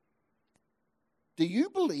 Do you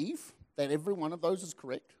believe that every one of those is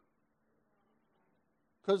correct?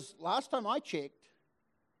 Because last time I checked,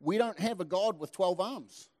 we don't have a God with 12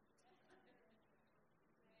 arms.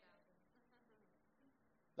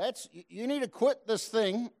 You need to quit this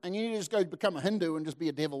thing, and you need to just go become a Hindu and just be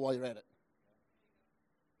a devil while you're at it.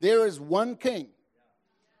 There is one king.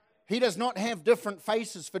 He does not have different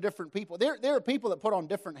faces for different people. There are people that put on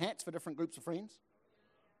different hats for different groups of friends.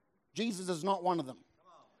 Jesus is not one of them.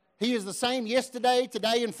 He is the same yesterday,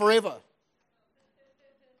 today, and forever.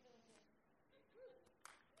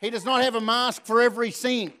 He does not have a mask for every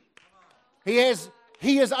scene. He is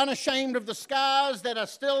unashamed of the scars that are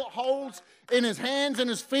still holds in his hands and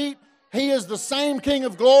his feet. He is the same King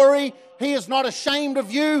of glory. He is not ashamed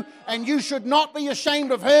of you, and you should not be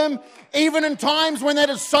ashamed of him, even in times when that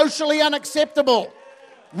is socially unacceptable.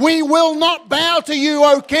 We will not bow to you,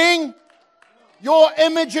 O King. Your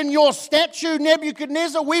image and your statue,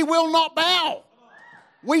 Nebuchadnezzar, we will not bow.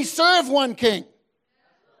 We serve one King.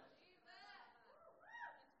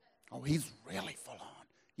 Oh, he's really full on.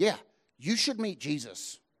 Yeah, you should meet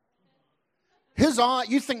Jesus. His eye,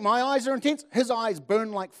 you think my eyes are intense? His eyes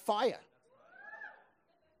burn like fire.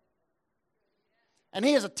 And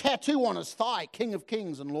he has a tattoo on his thigh, King of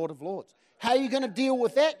Kings and Lord of Lords. How are you going to deal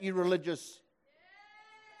with that, you religious?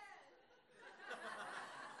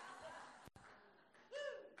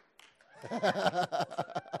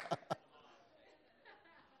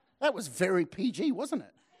 That was very PG, wasn't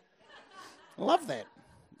it? Love that.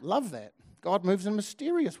 Love that. God moves in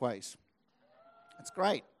mysterious ways. That's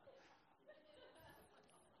great.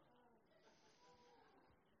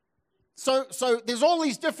 So there's all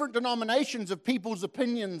these different denominations of people's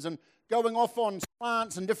opinions and going off on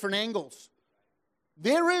slants and different angles.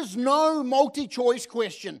 There is no multi-choice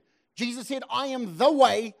question. Jesus said, I am the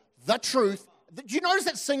way, the truth. Do you notice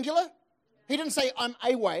that singular? He didn't say, I'm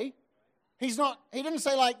a way. He didn't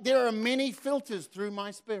say like, there are many filters through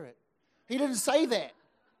my spirit. He didn't say that.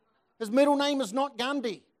 His middle name is not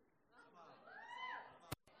Gandhi.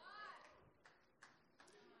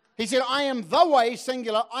 He said, I am the way,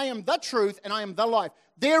 singular, I am the truth, and I am the life.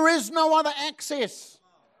 There is no other access.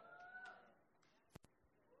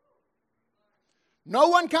 No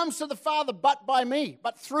one comes to the Father but by me,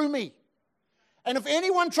 but through me. And if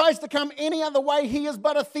anyone tries to come any other way, he is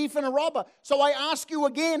but a thief and a robber. So I ask you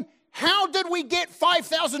again, how did we get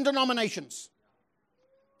 5,000 denominations?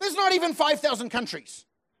 There's not even 5,000 countries.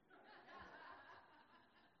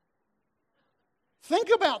 Think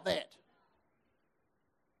about that.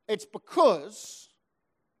 It's because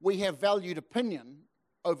we have valued opinion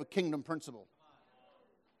over kingdom principle.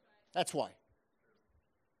 That's why.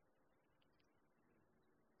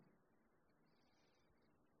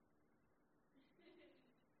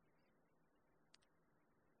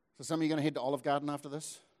 So some of you are going to head to Olive Garden after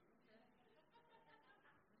this?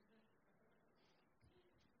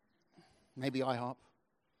 Maybe IHOP.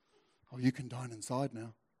 Oh, you can dine inside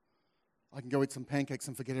now. I can go eat some pancakes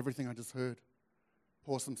and forget everything I just heard.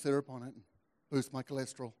 Pour some syrup on it and boost my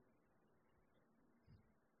cholesterol.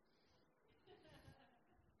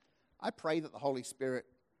 I pray that the Holy Spirit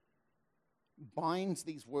binds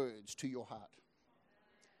these words to your heart.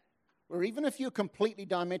 Where even if you're completely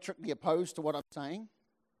diametrically opposed to what I'm saying,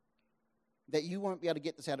 that you won't be able to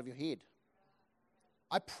get this out of your head.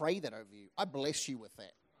 I pray that over you. I bless you with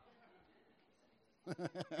that.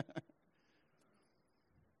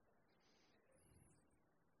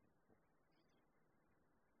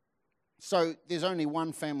 So there's only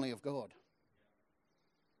one family of God.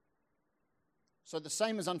 So the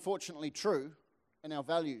same is unfortunately true in our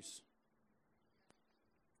values.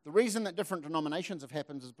 The reason that different denominations have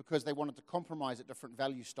happened is because they wanted to compromise at different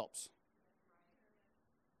value stops.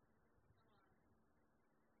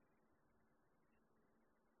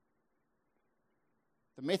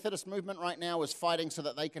 The Methodist movement right now is fighting so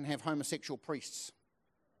that they can have homosexual priests.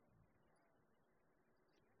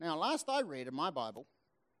 Now, last I read in my Bible,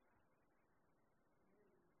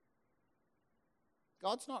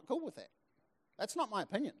 God's not cool with that. That's not my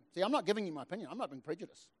opinion. See, I'm not giving you my opinion. I'm not being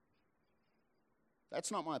prejudiced.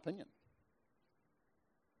 That's not my opinion.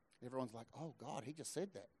 Everyone's like, oh, God, he just said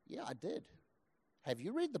that. Yeah, I did. Have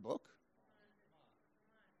you read the book?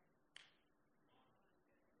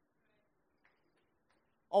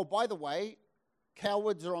 Oh, by the way,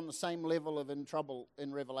 cowards are on the same level of in trouble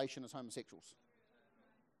in Revelation as homosexuals.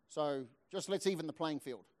 So just let's even the playing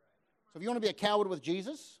field. So if you want to be a coward with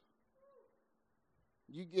Jesus,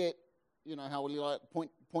 you get, how you like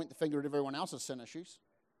point the finger at everyone else's sin issues.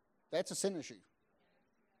 That's a sin issue.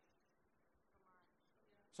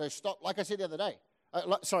 So stop, like I said the other day.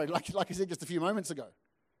 Like I said just a few moments ago.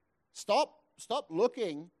 Stop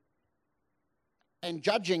looking and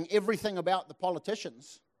judging everything about the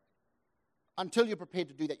politicians until you're prepared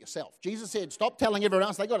to do that yourself. Jesus said, stop telling everyone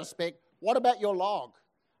else they got a speck. What about your log?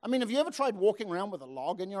 I mean, have you ever tried walking around with a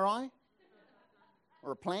log in your eye?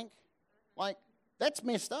 Or a plank? Like, that's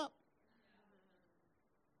messed up.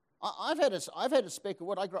 I've had a speck of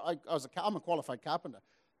wood. I'm a qualified carpenter.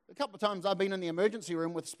 A couple of times I've been in the emergency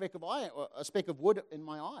room with a speck of wood in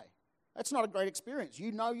my eye. That's not a great experience.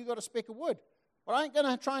 You know you got a speck of wood. But I ain't going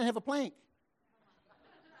to try and have a plank.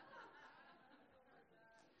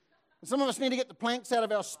 Some of us need to get the planks out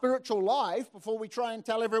of our spiritual life before we try and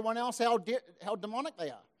tell everyone else how demonic they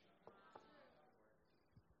are.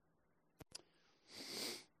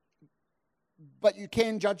 But you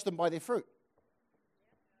can judge them by their fruit.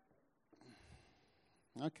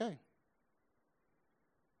 Okay.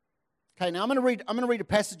 Okay, now I'm going to read a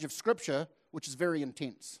passage of Scripture which is very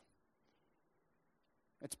intense.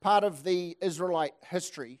 It's part of the Israelite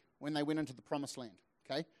history when they went into the Promised Land.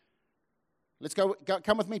 Okay? Let's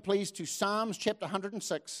come with me, please, to Psalms chapter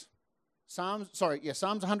 106. Psalms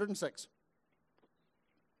 106.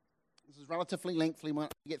 This is relatively lengthy when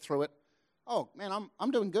we get through it. Oh, man,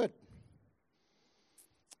 I'm doing good.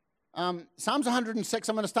 Psalms 106,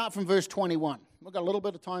 I'm going to start from verse 21. We've got a little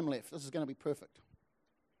bit of time left. This is going to be perfect.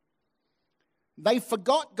 They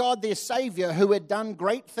forgot God, their Savior, who had done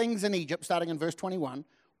great things in Egypt, starting in verse 21,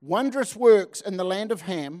 wondrous works in the land of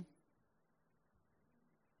Ham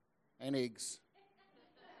and eggs.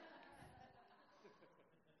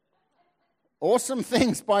 Awesome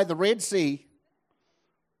things by the Red Sea.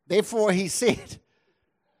 Therefore he said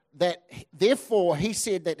that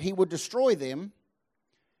he would destroy them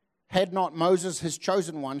had not Moses, his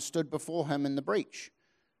chosen one, stood before him in the breach,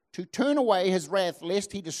 to turn away his wrath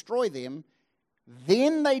lest he destroy them.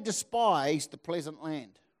 Then they despised the pleasant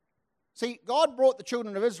land. See, God brought the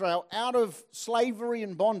children of Israel out of slavery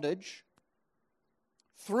and bondage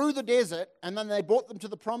through the desert, and then they brought them to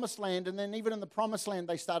the Promised Land, and then even in the Promised Land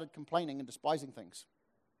they started complaining and despising things.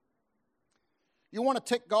 You want to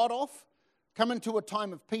tick God off? Come into a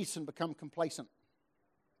time of peace and become complacent.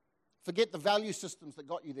 Forget the value systems that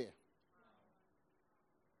got you there.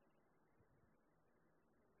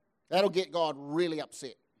 That'll get God really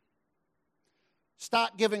upset.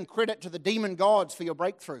 Start giving credit to the demon gods for your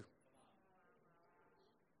breakthrough.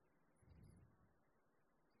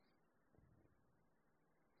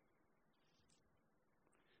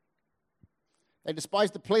 They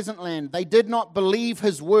despised the pleasant land. They did not believe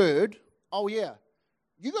his word. Oh yeah,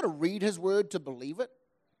 you got to read his word to believe it.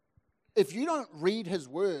 If you don't read his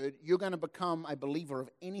word, you're going to become a believer of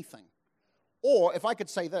anything. Or, if I could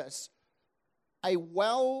say this, a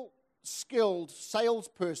well-skilled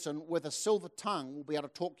salesperson with a silver tongue will be able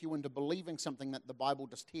to talk you into believing something that the Bible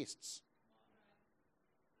detests.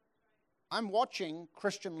 I'm watching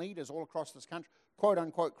Christian leaders all across this country,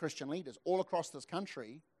 quote-unquote Christian leaders, all across this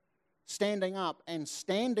country, standing up and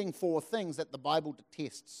standing for things that the Bible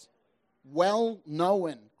detests.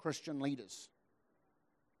 Well-known Christian leaders.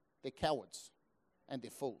 They're cowards and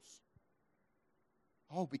they're fools.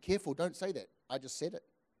 Oh, be careful, don't say that. I just said it.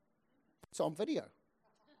 It's on video.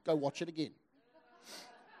 Go watch it again.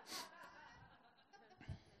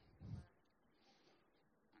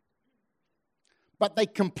 But they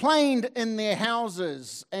complained in their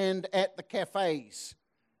houses and at the cafes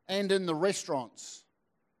and in the restaurants.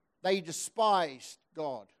 They despised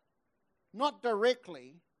God. Not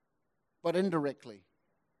directly, but indirectly.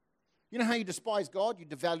 You know how you despise God? You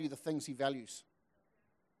devalue the things he values.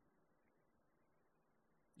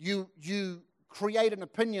 You create an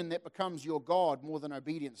opinion that becomes your God more than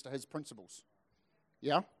obedience to his principles.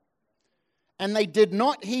 Yeah? And they did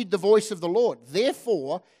not heed the voice of the Lord.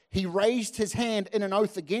 Therefore, he raised his hand in an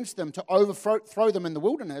oath against them to overthrow them in the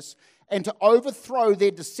wilderness and to overthrow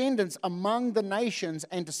their descendants among the nations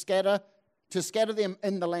and to scatter them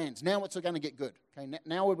in the lands. Now it's going to get good. Okay,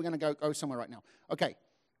 now we're going to go somewhere right now. Okay.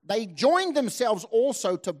 They joined themselves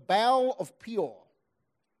also to Baal of Peor.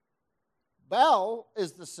 Baal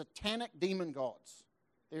is the satanic demon gods.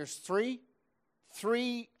 There's three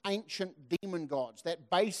ancient demon gods that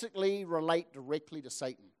basically relate directly to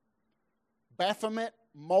Satan. Baphomet,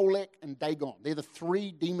 Molech, and Dagon. They're the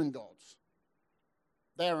three demon gods.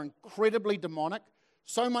 They are incredibly demonic.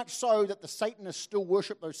 So much so that the Satanists still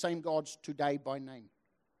worship those same gods today by name.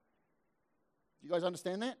 You guys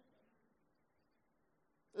understand that?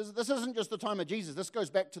 This isn't just the time of Jesus. This goes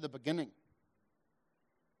back to the beginning.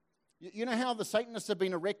 You know how the Satanists have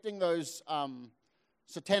been erecting those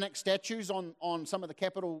satanic statues on some of the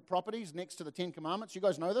capital properties next to the Ten Commandments? You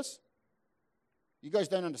guys know this? You guys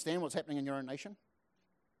don't understand what's happening in your own nation?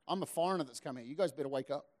 I'm a foreigner that's come here. You guys better wake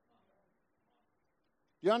up.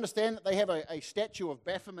 Do you understand that they have a statue of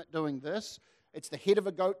Baphomet doing this? It's the head of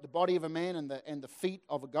a goat, the body of a man, and the feet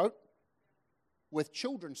of a goat, with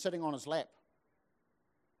children sitting on his lap.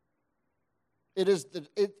 It is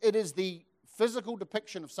the physical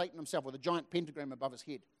depiction of Satan himself with a giant pentagram above his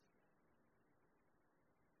head.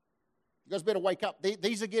 You guys better wake up.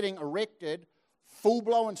 These are getting erected,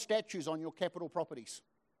 full-blown statues on your capital properties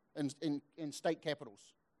in state capitals.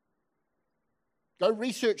 Go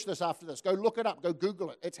research this after this. Go look it up. Go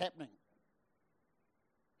Google it. It's happening.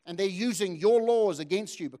 And they're using your laws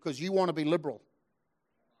against you because you want to be liberal.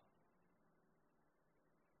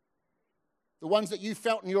 The ones that you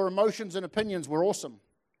felt in your emotions and opinions were awesome.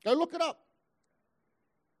 Go look it up.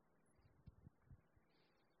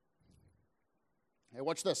 Hey,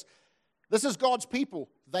 watch this. This is God's people.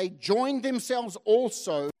 They joined themselves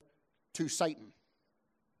also to Satan.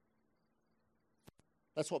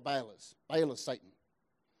 That's what Baal is. Baal is Satan.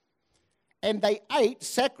 And they ate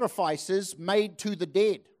sacrifices made to the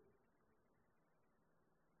dead.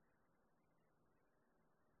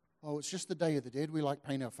 Oh, it's just the Day of the Dead. We like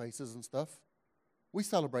paint our faces and stuff. We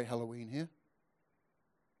celebrate Halloween here.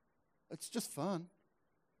 It's just fun.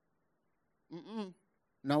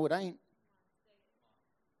 No, it ain't.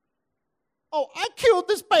 Oh, I killed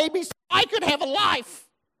this baby so I could have a life.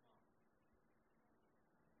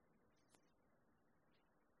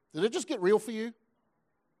 Did it just get real for you?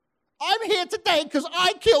 I'm here today because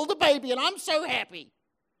I killed a baby and I'm so happy.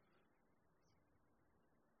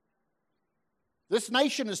 This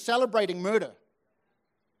nation is celebrating murder.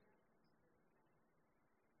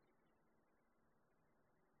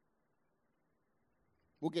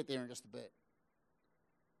 We'll get there in just a bit.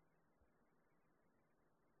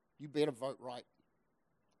 You better vote right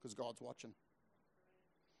because God's watching.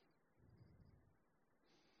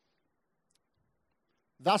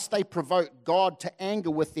 Thus they provoked God to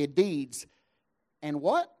anger with their deeds. And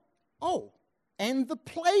what? Oh, and the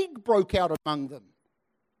plague broke out among them.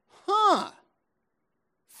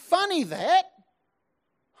 Funny that.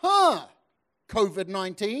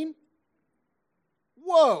 COVID-19.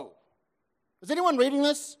 Whoa. Is anyone reading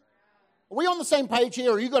this? Are we on the same page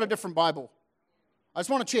here, or you got a different Bible? I just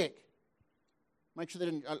want to check. Make sure they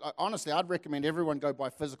didn't. Honestly, I'd recommend everyone go buy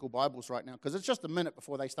physical Bibles right now, because it's just a minute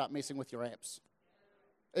before they start messing with your apps.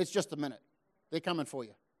 It's just a minute. They're coming for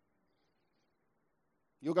you.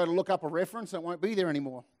 You'll go to look up a reference, and it won't be there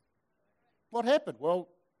anymore. What happened? Well,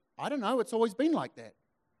 I don't know. It's always been like that.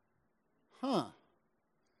 Do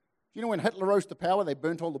you know when Hitler rose to power, they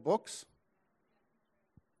burnt all the books?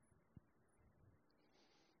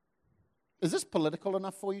 Is this political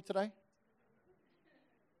enough for you today?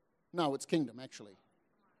 No, it's kingdom, actually.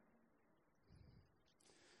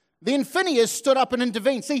 Then Phinehas stood up and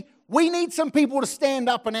intervened. See, we need some people to stand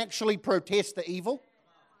up and actually protest the evil.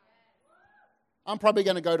 I'm probably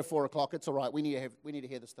going to go to 4 o'clock. It's all right. We need to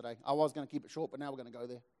hear this today. I was going to keep it short, but now we're going to go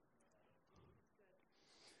there.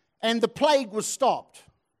 And the plague was stopped.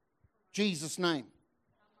 Jesus' name.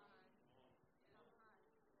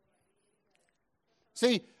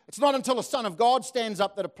 See, it's not until a son of God stands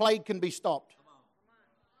up that a plague can be stopped.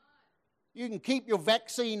 You can keep your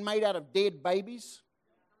vaccine made out of dead babies.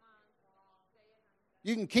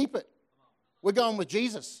 You can keep it. We're going with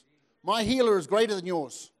Jesus. My healer is greater than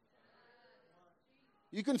yours.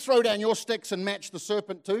 You can throw down your sticks and match the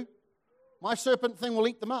serpent too. My serpent thing will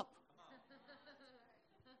eat them up.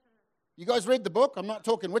 You guys read the book? I'm not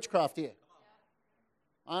talking witchcraft here.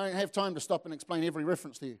 I don't have time to stop and explain every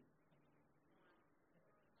reference to you.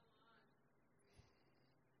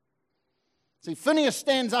 See, Phinehas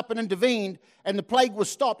stands up and intervened, and the plague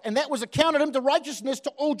was stopped, and that was accounted him to righteousness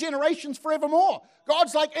to all generations forevermore.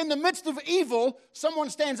 God's like, in the midst of evil,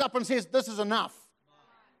 someone stands up and says, this is enough.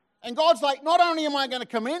 And God's like, not only am I going to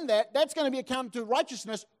commend that, that's going to be accounted to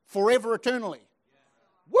righteousness forever eternally.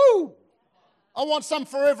 Woo! I want some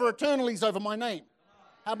forever eternalies over my name.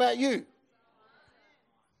 How about you?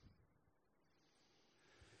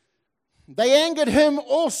 They angered him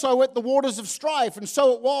also at the waters of strife, and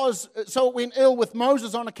so it went ill with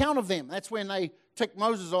Moses on account of them. That's when they ticked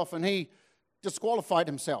Moses off and he disqualified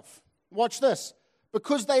himself. Watch this.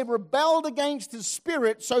 Because they rebelled against his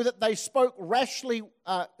spirit, so that they spoke rashly,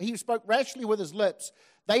 he spoke rashly with his lips.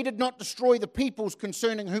 They did not destroy the peoples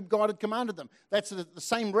concerning whom God had commanded them. That's the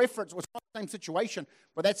same reference. Well, it's not the same situation,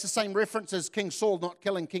 but that's the same reference as King Saul not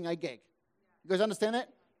killing King Agag. You guys understand that?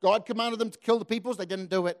 God commanded them to kill the peoples. They didn't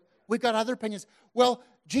do it. We've got other opinions. Well,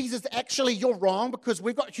 Jesus, actually, you're wrong because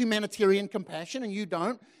we've got humanitarian compassion and you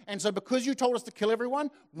don't. And so because you told us to kill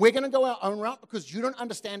everyone, we're going to go our own route because you don't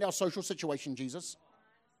understand our social situation, Jesus.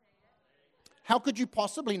 How could you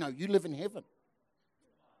possibly know? You live in heaven.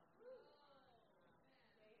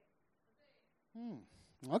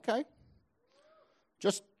 Okay.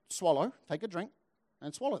 Just swallow, take a drink,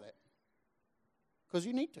 and swallow that. Because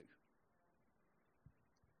you need to.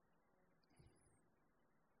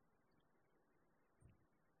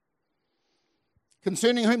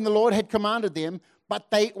 Concerning whom the Lord had commanded them,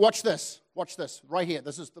 but they, watch this, right here.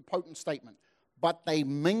 This is the potent statement. But they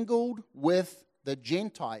mingled with the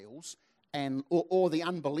Gentiles and or the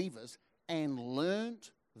unbelievers and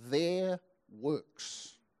learnt their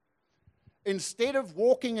works. Instead of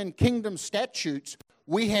walking in kingdom statutes,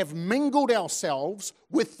 we have mingled ourselves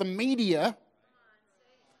with the media,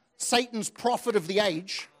 Satan's prophet of the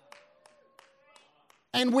age,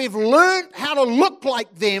 and we've learned how to look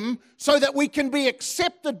like them so that we can be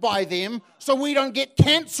accepted by them so we don't get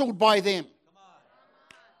cancelled by them.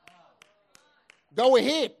 Go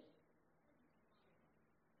ahead.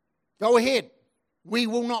 Go ahead. We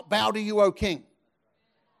will not bow to you, O King.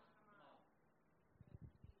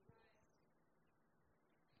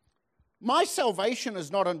 My salvation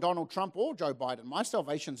is not in Donald Trump or Joe Biden. My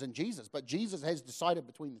salvation's in Jesus, but Jesus has decided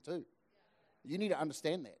between the two. You need to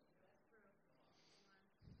understand that.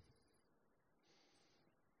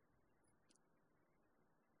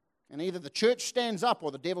 And either the church stands up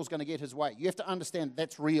or the devil's going to get his way. You have to understand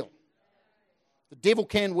that's real. The devil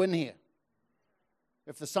can win here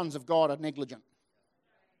if the sons of God are negligent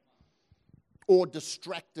or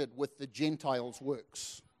distracted with the Gentiles'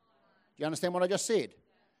 works. Do you understand what I just said?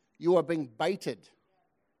 You are being baited.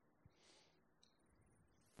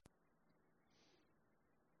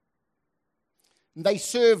 They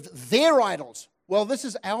served their idols. Well, this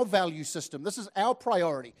is our value system. This is our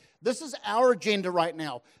priority. This is our agenda right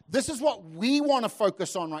now. This is what we want to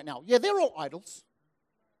focus on right now. Yeah, they're all idols.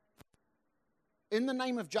 In the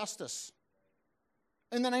name of justice,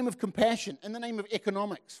 in the name of compassion, in the name of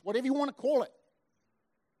economics, whatever you want to call it.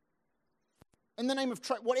 In the name of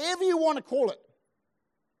trade, whatever you want to call it.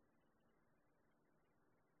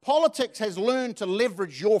 Politics has learned to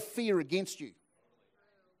leverage your fear against you.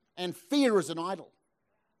 And fear is an idol.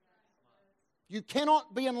 You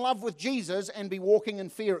cannot be in love with Jesus and be walking in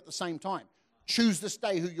fear at the same time. Choose this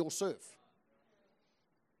day who you'll serve.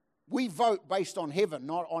 We vote based on heaven,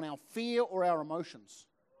 not on our fear or our emotions.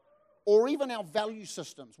 Or even our value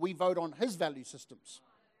systems. We vote on his value systems.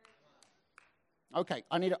 Okay,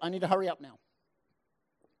 I need to hurry up now.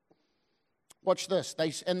 Watch this.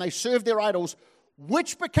 They served their idols,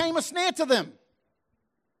 which became a snare to them.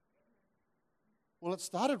 Well, it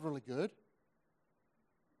started really good.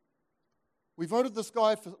 We voted this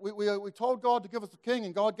guy, we told God to give us a king,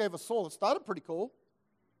 and God gave us Saul. It started pretty cool.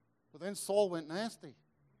 But then Saul went nasty.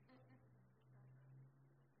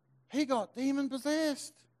 He got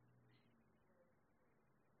demon-possessed.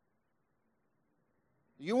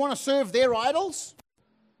 You want to serve their idols?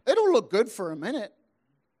 It'll look good for a minute.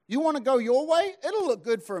 You want to go your way? It'll look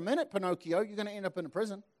good for a minute, Pinocchio. You're going to end up in a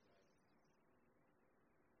prison.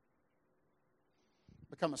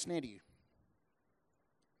 Become a snare to you.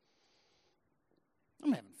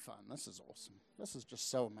 I'm having fun. This is awesome. This is just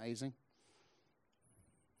so amazing.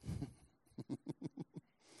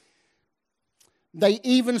 They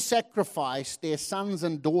even sacrificed their sons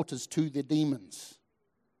and daughters to the demons.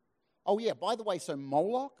 Oh yeah, by the way, so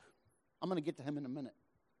Moloch, I'm going to get to him in a minute.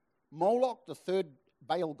 Moloch, the third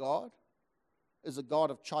Baal god, is a god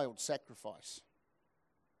of child sacrifice.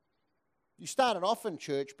 You started off in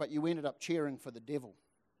church, but you ended up cheering for the devil.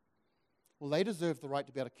 Well, they deserve the right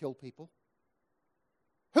to be able to kill people.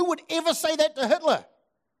 Who would ever say that to Hitler?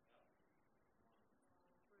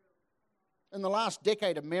 In the last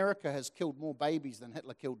decade, America has killed more babies than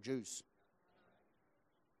Hitler killed Jews.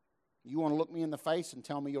 You want to look me in the face and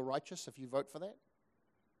tell me you're righteous if you vote for that?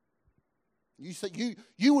 You say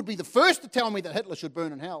you would be the first to tell me that Hitler should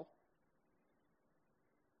burn in hell.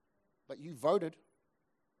 But you voted.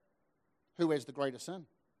 Who has the greater sin?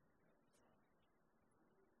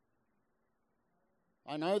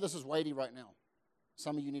 I know this is weighty right now.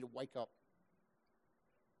 Some of you need to wake up.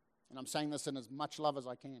 And I'm saying this in as much love as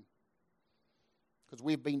I can. Because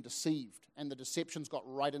we've been deceived. And the deception's got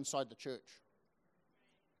right inside the church.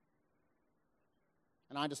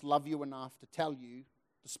 And I just love you enough to tell you,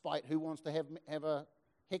 despite who wants to have a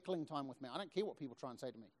heckling time with me. I don't care what people try and say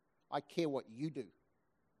to me. I care what you do.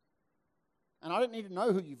 And I don't need to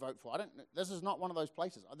know who you vote for. This is not one of those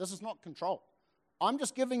places. This is not control. I'm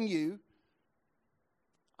just giving you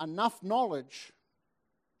enough knowledge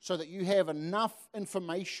so that you have enough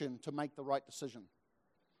information to make the right decision,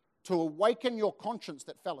 to awaken your conscience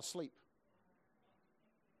that fell asleep.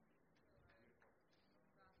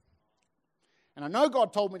 And I know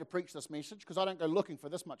God told me to preach this message because I don't go looking for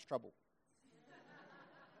this much trouble.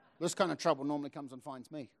 This kind of trouble normally comes and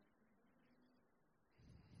finds me.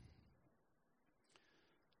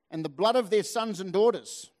 And the blood of their sons and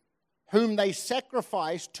daughters, whom they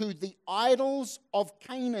sacrificed to the idols of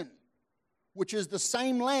Canaan, which is the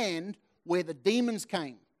same land where the demons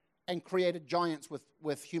came and created giants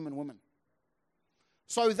with human women.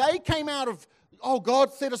 So they came out of,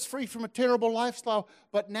 God set us free from a terrible lifestyle,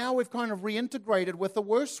 but now we've kind of reintegrated with the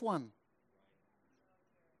worse one.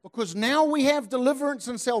 Because now we have deliverance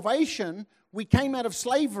and salvation. We came out of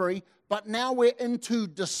slavery, but now we're into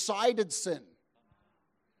decided sin.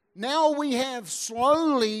 Now we have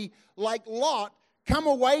slowly, like Lot, come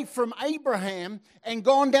away from Abraham and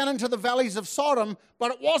gone down into the valleys of Sodom,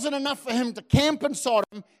 but it wasn't enough for him to camp in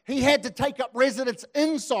Sodom. He had to take up residence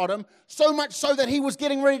in Sodom, so much so that he was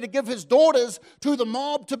getting ready to give his daughters to the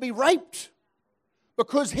mob to be raped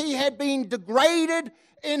because he had been degraded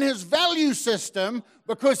in his value system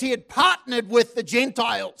because he had partnered with the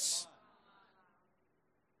Gentiles.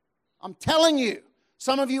 I'm telling you,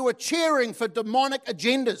 some of you are cheering for demonic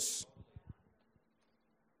agendas.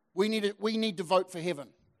 We need to vote for heaven.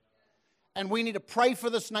 And we need to pray for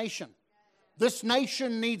this nation. This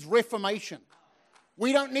nation needs reformation.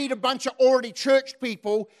 We don't need a bunch of already churched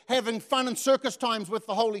people having fun and circus times with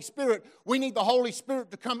the Holy Spirit. We need the Holy Spirit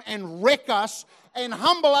to come and wreck us and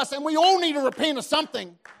humble us. And we all need to repent of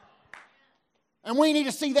something. And we need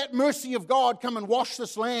to see that mercy of God come and wash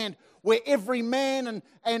this land where every man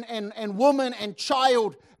and woman and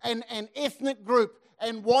child and ethnic group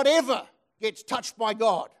and whatever gets touched by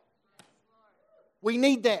God. We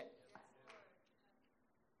need that.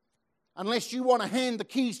 Unless you want to hand the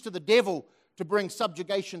keys to the devil to bring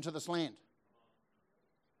subjugation to this land.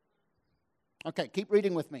 Okay, keep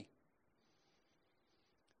reading with me.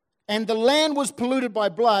 And the land was polluted by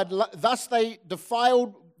blood, thus they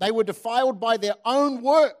were defiled by their own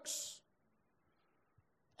works.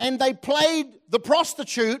 And they played the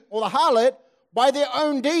prostitute or the harlot by their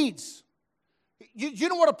own deeds. You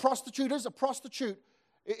know what a prostitute is? A prostitute,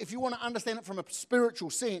 if you want to understand it from a spiritual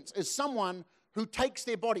sense, is someone who takes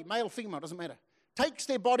their body, male, female, doesn't matter, takes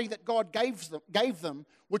their body that God gave them,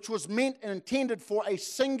 which was meant and intended for a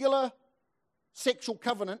singular sexual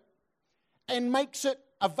covenant, and makes it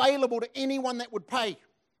available to anyone that would pay.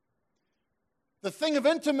 The thing of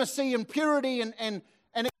intimacy and purity and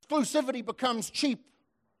exclusivity becomes cheap.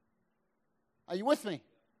 Are you with me?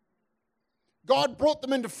 God brought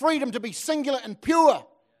them into freedom to be singular and pure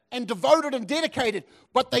and devoted and dedicated,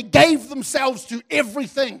 but they gave themselves to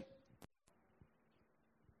everything.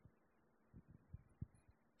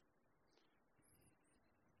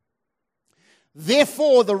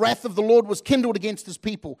 Therefore, the wrath of the Lord was kindled against his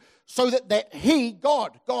people, so that he,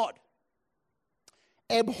 God,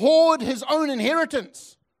 abhorred his own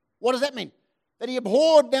inheritance. What does that mean? That he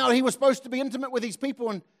abhorred, now he was supposed to be intimate with these people,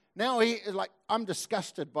 and now he is like, I'm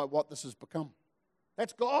disgusted by what this has become.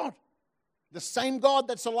 That's God. The same God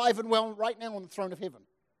that's alive and well right now on the throne of heaven.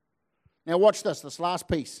 Now watch this last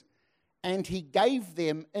piece. And he gave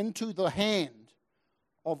them into the hand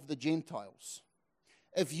of the Gentiles.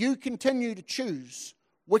 If you continue to choose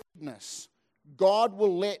wickedness, God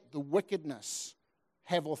will let the wickedness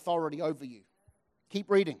have authority over you.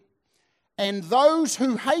 Keep reading. And those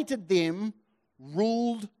who hated them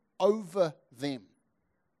ruled over them.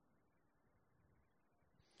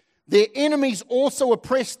 Their enemies also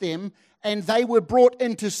oppressed them, and they were brought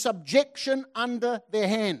into subjection under their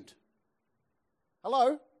hand.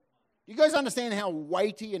 Hello? You guys understand how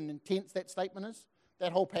weighty and intense that statement is?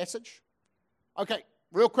 That whole passage? Okay,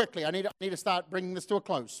 real quickly, I need to start bringing this to a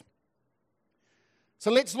close. So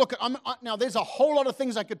let's look at, now there's a whole lot of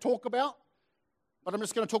things I could talk about, but I'm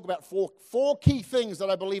just going to talk about four key things that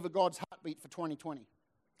I believe are God's heartbeat for 2020.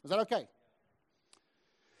 Is that okay?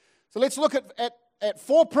 So let's look at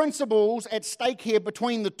four principles at stake here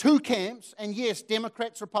between the two camps, and yes,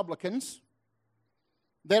 Democrats, Republicans,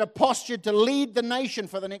 that are postured to lead the nation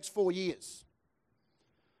for the next 4 years.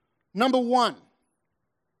 Number one,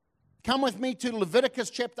 come with me to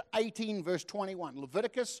Leviticus chapter 18, verse 21.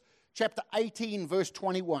 Leviticus chapter 18, verse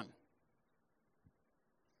 21.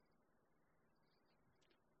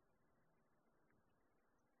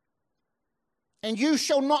 And you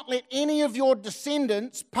shall not let any of your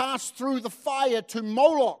descendants pass through the fire to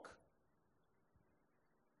Moloch.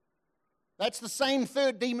 That's the same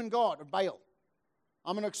third demon god of Baal.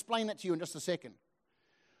 I'm going to explain that to you in just a second.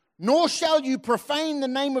 Nor shall you profane the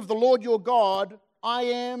name of the Lord your God. I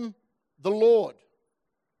am the Lord.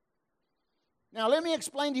 Now let me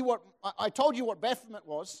explain to you what, I told you what Baphomet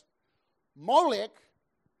was. Molech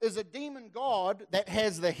is a demon god that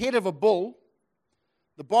has the head of a bull,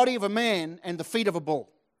 the body of a man, and the feet of a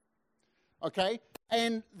bull. Okay?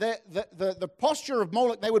 And the posture of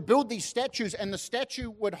Moloch, they would build these statues, and the statue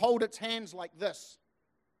would hold its hands like this.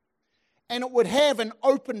 And it would have an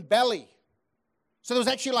open belly. So there was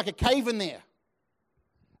actually like a cave in there.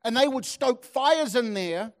 And they would stoke fires in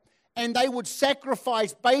there, and they would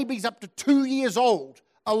sacrifice babies up to 2 years old,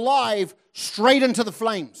 alive, straight into the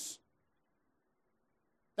flames.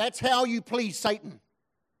 That's how you please Satan.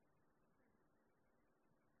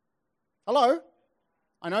 Hello?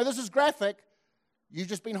 I know this is graphic. You've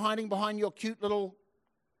just been hiding behind your cute little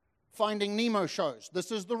Finding Nemo shows.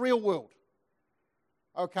 This is the real world.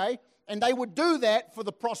 Okay? And they would do that for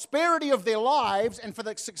the prosperity of their lives and for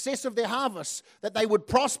the success of their harvests, that they would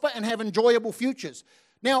prosper and have enjoyable futures.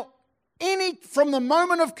 Now, from the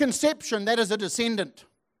moment of conception, that is a descendant.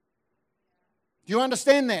 Do you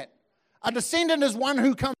understand that? A descendant is one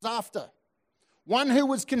who comes after. One who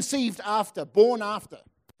was conceived after, born after.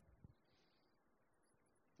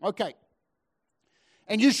 Okay.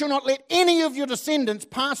 And you shall not let any of your descendants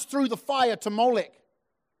pass through the fire to Molech.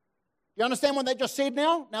 You understand what they just said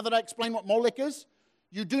now? Now that I explain what Molech is?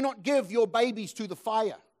 You do not give your babies to the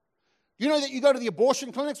fire. You know that you go to the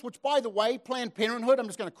abortion clinics, which, by the way, Planned Parenthood, I'm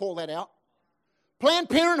just going to call that out. Planned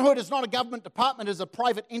Parenthood is not a government department, it's a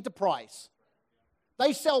private enterprise.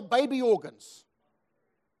 They sell baby organs.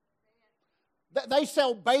 They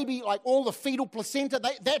sell baby, like all the fetal placenta.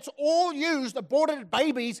 That's all used. Aborted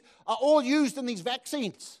babies are all used in these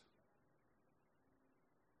vaccines.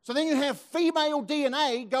 So then you have female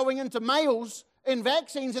DNA going into males in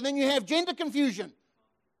vaccines, and then you have gender confusion.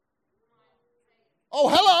 Oh,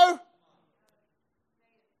 hello.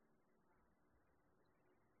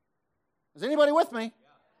 Is anybody with me?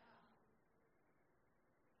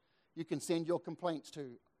 You can send your complaints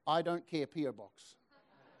to I Don't Care P.O. Box.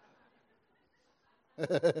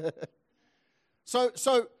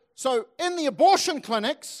 So in the abortion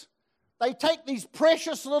clinics, they take these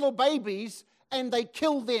precious little babies and they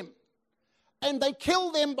kill them. And they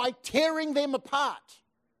kill them by tearing them apart.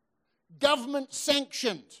 Government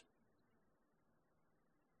sanctioned.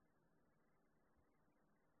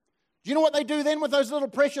 Do you know what they do then with those little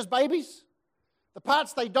precious babies? The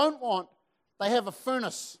parts they don't want, they have a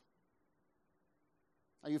furnace.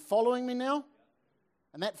 Are you following me now?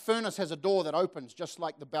 And that furnace has a door that opens just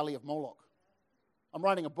like the belly of Moloch. I'm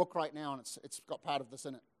writing a book right now, and it's got part of this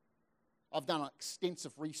in it. I've done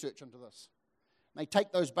extensive research into this. They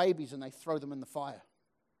take those babies and they throw them in the fire.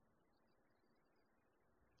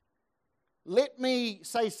 Let me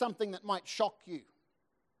say something that might shock you.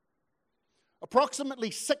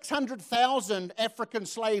 Approximately 600,000 African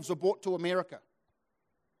slaves were brought to America.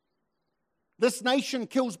 This nation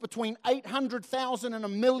kills between 800,000 and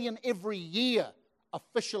 1 million every year,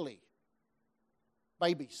 officially.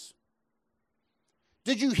 Babies.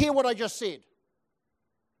 Did you hear what I just said?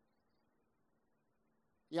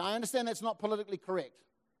 Yeah, I understand that's not politically correct.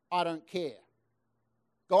 I don't care.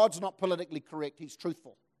 God's not politically correct. He's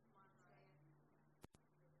truthful.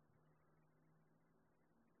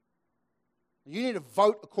 You need to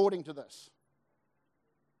vote according to this.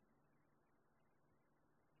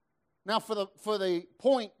 Now, for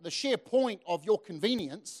the sheer point of your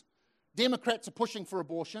convenience, Democrats are pushing for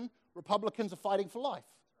abortion, Republicans are fighting for life.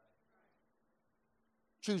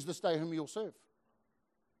 Choose this day whom you'll serve.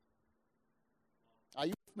 Are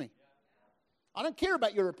you with me? I don't care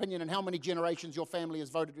about your opinion and how many generations your family has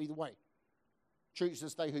voted either way. Choose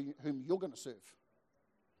this day whom you're going to serve.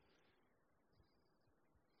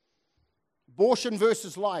 Abortion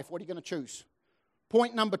versus life. What are you going to choose?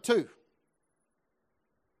 Point number 2.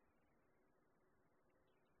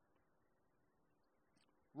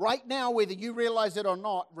 Right now, whether you realize it or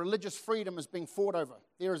not, religious freedom is being fought over.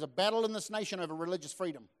 There is a battle in this nation over religious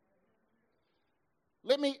freedom.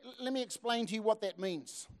 Let me explain to you what that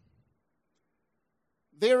means.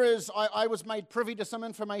 I was made privy to some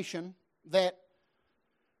information that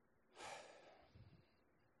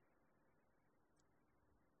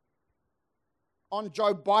on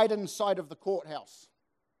Joe Biden's side of the courthouse,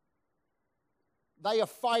 they are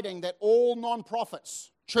fighting that all nonprofits,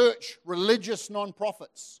 church, religious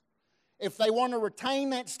nonprofits, if they want to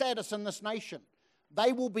retain that status in this nation,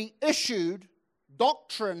 they will be issued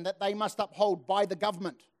doctrine that they must uphold by the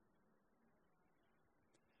government.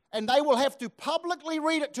 And they will have to publicly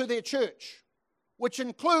read it to their church, which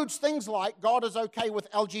includes things like God is okay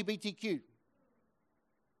with LGBTQ.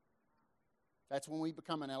 That's when we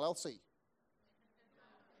become an LLC.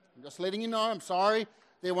 I'm just letting you know, I'm sorry.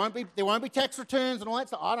 There won't be tax returns and all that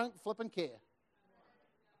stuff. I don't flipping care.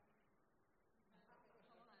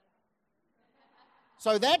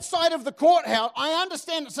 So that side of the courthouse, I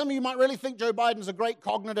understand that some of you might really think Joe Biden's a great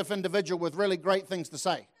cognitive individual with really great things to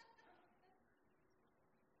say.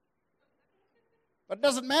 But it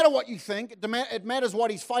doesn't matter what you think. It matters what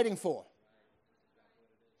he's fighting for.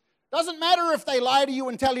 Doesn't matter if they lie to you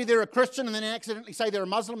and tell you they're a Christian and then accidentally say they're a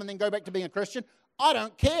Muslim and then go back to being a Christian. I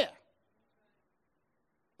don't care.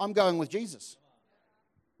 I'm going with Jesus.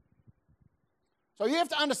 So you have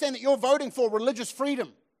to understand that you're voting for religious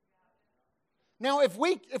freedom. Now, if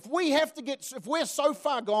we're so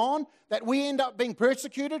far gone that we end up being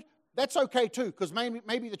persecuted, that's okay too, because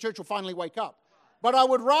maybe the church will finally wake up. But I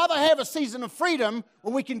would rather have a season of freedom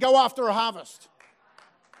where we can go after a harvest.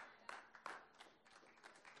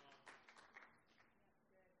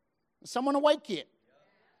 Is someone awake yet?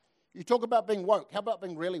 You talk about being woke. How about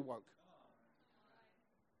being really woke?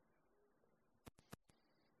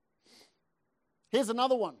 Here's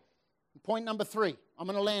another one. Point number 3. I'm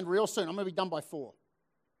going to land real soon. I'm going to be done by 4.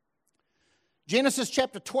 Genesis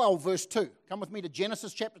chapter 12, verse 2. Come with me to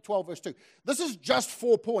Genesis chapter 12, verse 2. This is just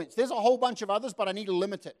 4 points. There's a whole bunch of others, but I need to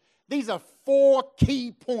limit it. These are 4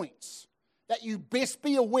 key points that you best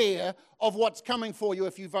be aware of what's coming for you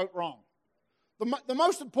if you vote wrong. The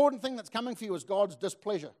most important thing that's coming for you is God's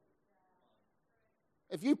displeasure.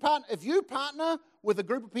 If you partner with a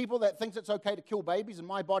group of people that thinks it's okay to kill babies and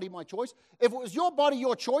my body, my choice, if it was your body,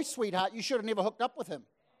 your choice, sweetheart, you should have never hooked up with him.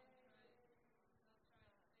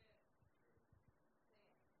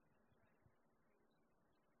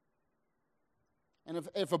 And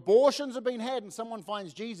if abortions have been had and someone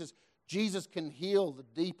finds Jesus, Jesus can heal the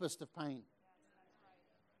deepest of pain.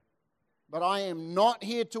 But I am not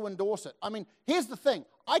here to endorse it. I mean, here's the thing.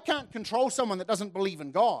 I can't control someone that doesn't believe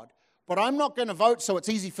in God, but I'm not going to vote so it's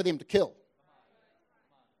easy for them to kill.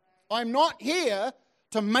 I'm not here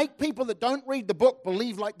to make people that don't read the book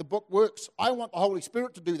believe like the book works. I want the Holy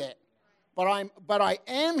Spirit to do that. But I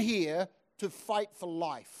am here to fight for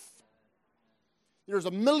life. There's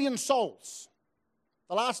 1 million souls.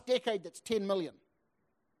 The last decade, that's 10 million.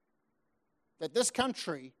 That this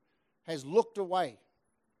country has looked away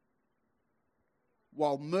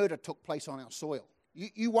while murder took place on our soil.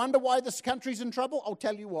 You wonder why this country's in trouble? I'll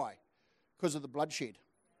tell you why. Because of the bloodshed.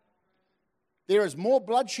 There is more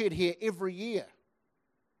bloodshed here every year.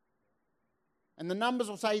 And the numbers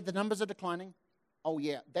will say the numbers are declining. Oh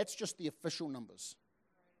yeah, that's just the official numbers.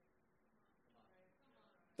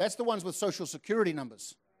 That's the ones with Social Security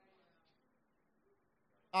numbers.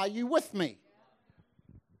 Are you with me?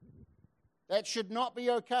 That should not be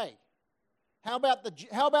okay. How about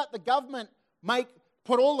the government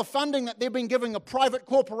put all the funding that they've been giving a private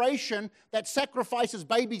corporation that sacrifices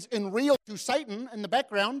babies in real to Satan in the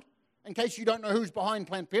background? In case you don't know who's behind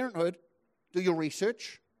Planned Parenthood, do your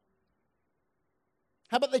research.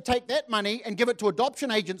 How about they take that money and give it to adoption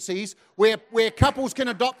agencies where couples can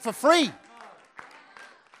adopt for free?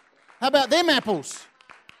 How about them apples?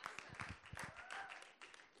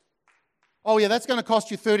 Oh yeah, that's going to cost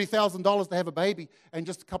you $30,000 to have a baby and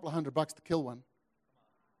just a couple of $100 to kill one.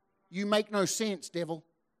 You make no sense, devil.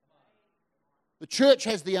 The church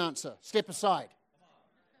has the answer. Step aside.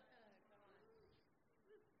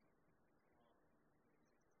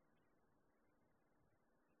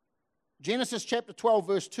 Genesis chapter 12,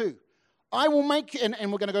 verse 2. I will make you,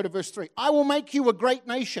 and we're going to go to verse 3. I will make you a great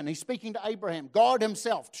nation. He's speaking to Abraham. God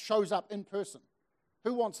himself shows up in person.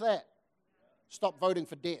 Who wants that? Stop voting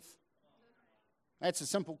for death. That's a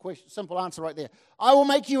simple question, simple answer right there. I will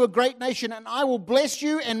make you a great nation, and I will bless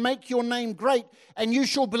you and make your name great, and you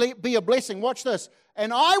shall be a blessing. Watch this.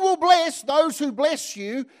 And I will bless those who bless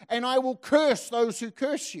you, and I will curse those who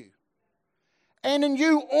curse you. And in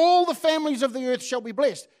you all the families of the earth shall be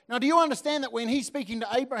blessed. Now, do you understand that when he's speaking to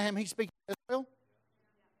Abraham, he's speaking to Israel?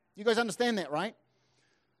 You guys understand that, right?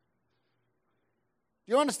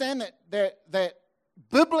 Do you understand that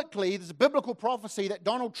biblically, there's a biblical prophecy that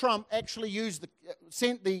Donald Trump actually he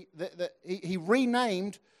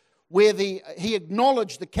renamed where he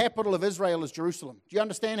acknowledged the capital of Israel as Jerusalem. Do you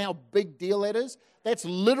understand how big deal that is? That's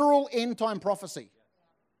literal end-time prophecy.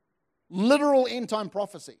 Literal end-time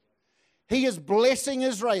prophecy. He is blessing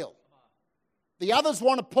Israel. The others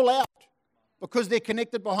want to pull out because they're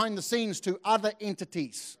connected behind the scenes to other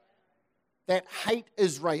entities that hate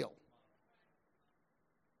Israel.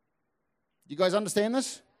 You guys understand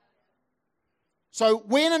this? So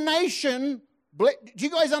when a nation, do you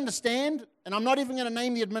guys understand? And I'm not even going to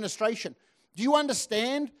name the administration. Do you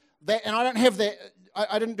understand that? And I don't have that.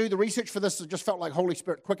 I didn't do the research for this. It just felt like Holy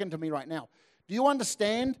Spirit quickened to me right now. Do you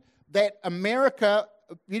understand that America,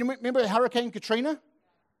 you remember Hurricane Katrina?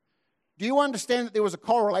 Do you understand that there was a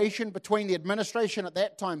correlation between the administration at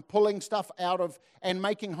that time pulling stuff out of and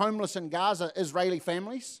making homeless in Gaza Israeli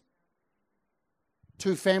families?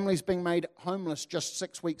 2 families being made homeless just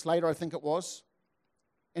 6 weeks later, I think it was,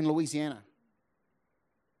 in Louisiana.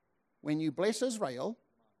 When you bless Israel,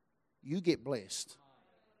 you get blessed.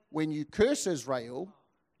 When you curse Israel,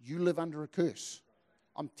 you live under a curse.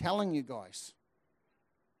 I'm telling you guys.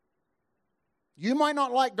 You might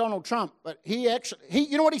not like Donald Trump, but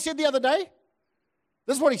you know what he said the other day?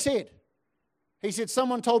 This is what he said. He said,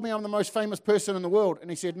 someone told me I'm the most famous person in the world. And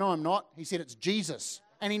he said, no, I'm not. He said, it's Jesus.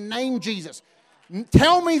 And he named Jesus.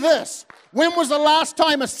 Tell me this. When was the last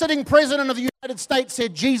time a sitting president of the United States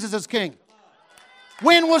said Jesus is king?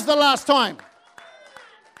 When was the last time?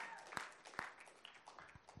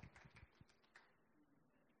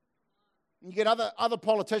 You get other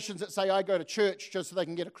politicians that say, I go to church just so they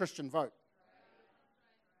can get a Christian vote.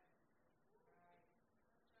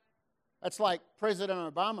 That's like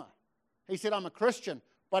President Obama. He said, I'm a Christian,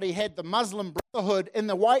 but he had the Muslim Brotherhood in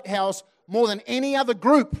the White House more than any other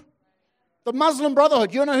group. The Muslim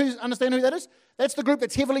Brotherhood, you understand who that is? That's the group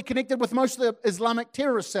that's heavily connected with most of the Islamic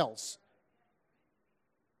terrorist cells.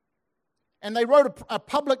 And they wrote a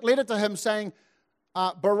public letter to him saying,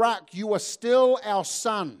 Barack, you are still our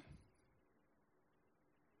son.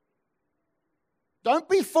 Don't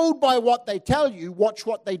be fooled by what they tell you. Watch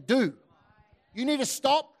what they do. You need to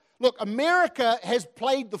stop. Look, America has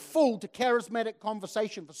played the fool to charismatic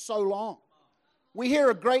conversation for so long. We hear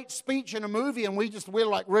a great speech in a movie and we're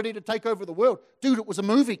like ready to take over the world. Dude, it was a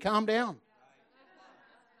movie. Calm down.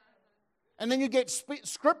 And then you get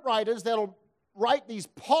script writers that'll write these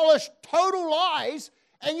polished, total lies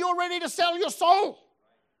and you're ready to sell your soul.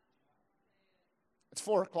 It's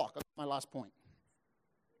 4 o'clock. That's my last point.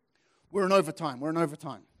 We're in overtime.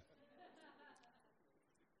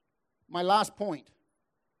 My last point.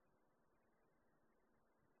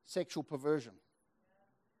 Sexual perversion.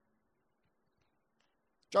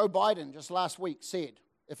 Joe Biden just last week said,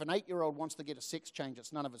 if an 8-year-old wants to get a sex change,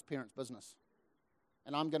 it's none of his parents' business.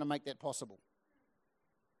 And I'm going to make that possible.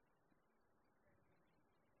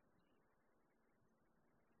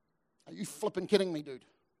 Are you flipping kidding me, dude?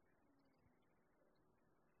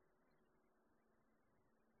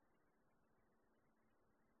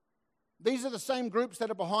 These are the same groups that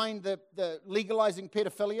are behind the legalizing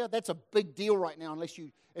pedophilia. That's a big deal right now,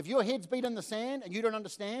 if your head's beat in the sand and you don't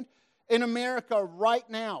understand. In America right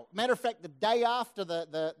now, matter of fact, the day after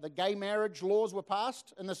the gay marriage laws were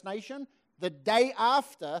passed in this nation, the day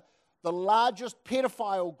after, the largest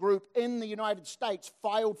pedophile group in the United States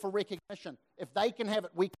filed for recognition. If they can have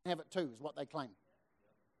it, we can have it too, is what they claim.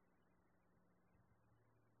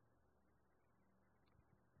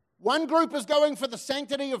 One group is going for the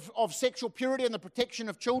sanctity of sexual purity and the protection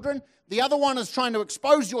of children. The other one is trying to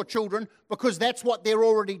expose your children because that's what they're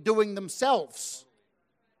already doing themselves.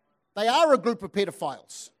 They are a group of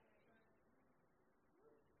pedophiles.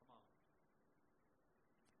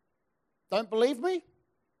 Don't believe me?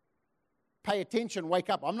 Pay attention, wake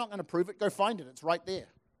up. I'm not going to prove it. Go find it. It's right there.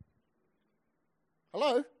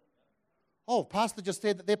 Hello? Oh, pastor just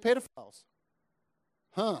said that they're pedophiles.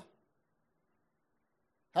 Huh.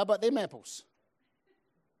 How about them apples?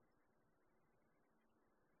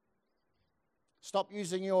 Stop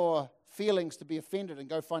using your feelings to be offended and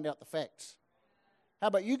go find out the facts. How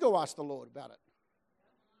about you go ask the Lord about it?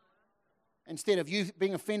 Instead of you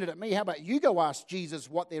being offended at me, how about you go ask Jesus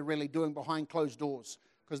what they're really doing behind closed doors?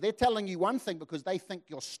 Because they're telling you one thing because they think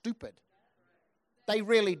you're stupid. They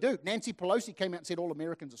really do. Nancy Pelosi came out and said all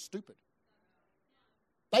Americans are stupid.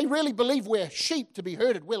 They really believe we're sheep to be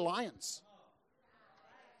herded. We're lions.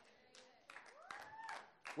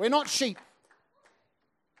 We're not sheep.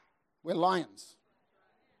 We're lions.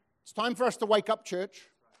 It's time for us to wake up, church.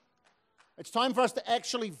 It's time for us to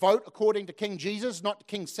actually vote according to King Jesus, not to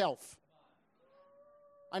King Self.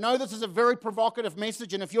 I know this is a very provocative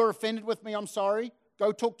message, and if you're offended with me, I'm sorry.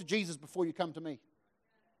 Go talk to Jesus before you come to me.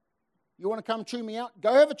 You want to come chew me out?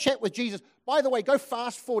 Go have a chat with Jesus. By the way, go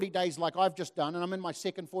fast 40 days like I've just done, and I'm in my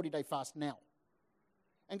second 40-day fast now.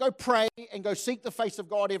 And go pray and go seek the face of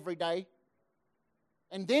God every day.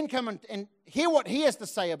 And then come and hear what He has to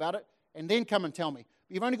say about it, and then come and tell me.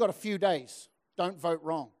 But you've only got a few days. Don't vote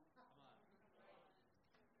wrong.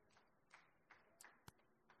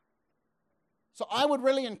 So I would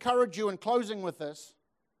really encourage you in closing with this,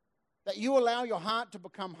 that you allow your heart to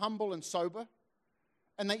become humble and sober,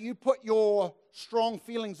 and that you put your strong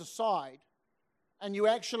feelings aside and you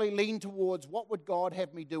actually lean towards, what would God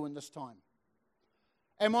have me do in this time?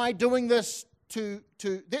 Am I doing this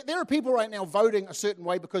there are people right now voting a certain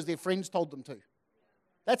way because their friends told them to.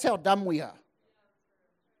 That's how dumb we are.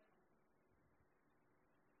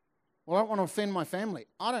 Well, I don't want to offend my family.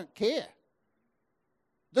 I don't care.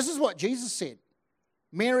 This is what Jesus said.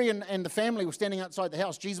 Mary and the family were standing outside the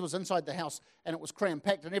house. Jesus was inside the house, and it was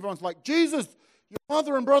cram-packed. And everyone's like, Jesus, your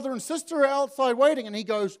mother and brother and sister are outside waiting. And he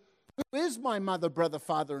goes, who is my mother, brother,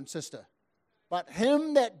 father, and sister? But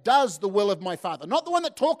him that does the will of my Father. Not the one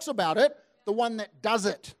that talks about it, the one that does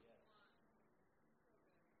it.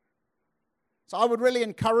 So I would really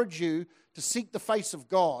encourage you to seek the face of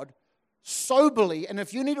God soberly. And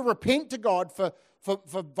if you need to repent to God for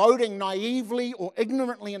voting naively or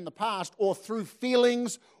ignorantly in the past, or through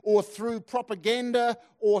feelings, or through propaganda,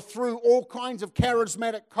 or through all kinds of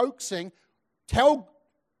charismatic coaxing,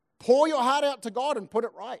 pour your heart out to God and put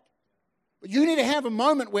it right. But you need to have a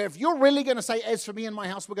moment where if you're really going to say, as for me and my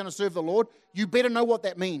house, we're going to serve the Lord, you better know what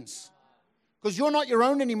that means. Because you're not your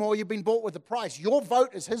own anymore, you've been bought with a price. Your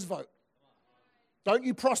vote is His vote. Don't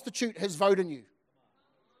you prostitute His vote in you.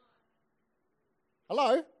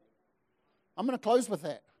 Hello? I'm going to close with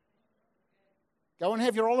that. Go and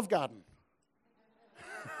have your Olive Garden.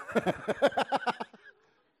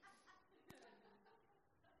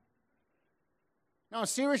 No,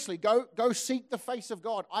 seriously, go seek the face of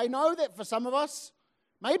God. I know that for some of us,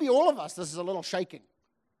 maybe all of us, this is a little shaking.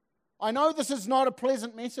 I know this is not a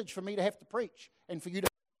pleasant message for me to have to preach and for you to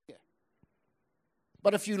hear.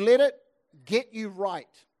 But if you let it get you right,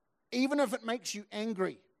 even if it makes you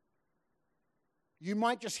angry, you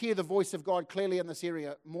might just hear the voice of God clearly in this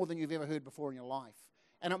area more than you've ever heard before in your life.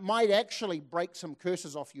 And it might actually break some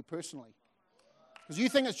curses off you personally. Because you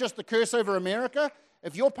think it's just the curse over America.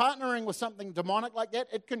 If you're partnering with something demonic like that,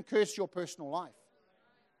 it can curse your personal life.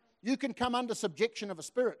 You can come under subjection of a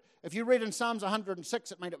spirit. If you read in Psalms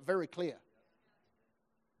 106, it made it very clear.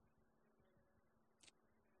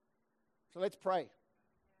 So let's pray.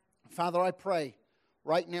 Father, I pray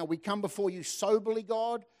right now we come before you soberly,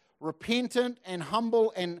 God, repentant and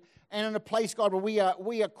humble, and in a place, God, where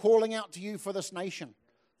we are calling out to you for this nation,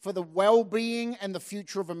 for the well-being and the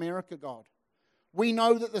future of America, God. We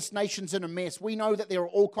know that this nation's in a mess. We know that there are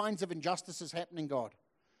all kinds of injustices happening, God.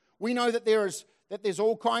 We know that there's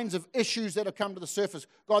all kinds of issues that have come to the surface.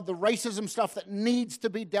 God, the racism stuff that needs to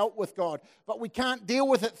be dealt with, God. But we can't deal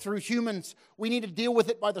with it through humans. We need to deal with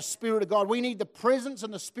it by the Spirit of God. We need the presence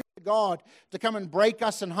and the Spirit of God to come and break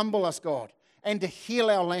us and humble us, God, and to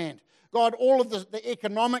heal our land. God, all of the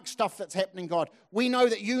economic stuff that's happening, God, we know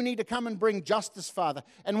that you need to come and bring justice, Father.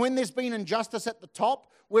 And when there's been injustice at the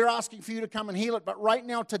top, we're asking for you to come and heal it. But right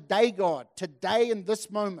now, today, God, today in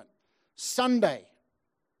this moment, Sunday,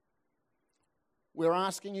 we're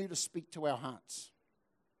asking you to speak to our hearts.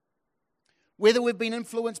 Whether we've been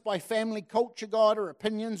influenced by family culture, God, or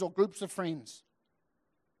opinions or groups of friends,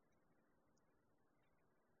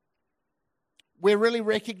 we're really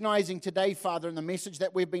recognizing today, Father, in the message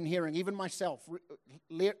that we've been hearing, even myself,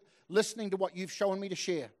 listening to what you've shown me to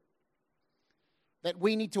share, that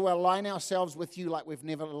we need to align ourselves with you like we've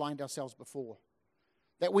never aligned ourselves before.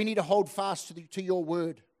 That we need to hold fast to your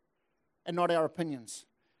word and not our opinions.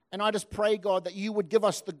 And I just pray, God, that you would give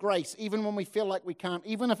us the grace, even when we feel like we can't,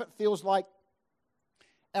 even if it feels like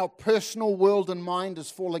our personal world and mind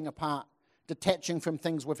is falling apart, detaching from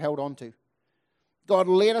things we've held on to. God,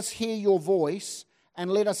 let us hear your voice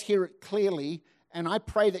and let us hear it clearly. And I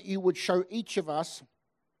pray that you would show each of us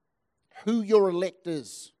who your elect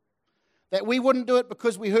is. That we wouldn't do it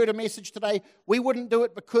because we heard a message today. We wouldn't do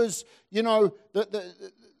it because,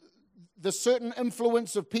 the certain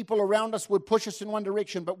influence of people around us would push us in one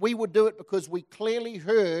direction. But we would do it because we clearly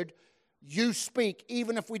heard you speak,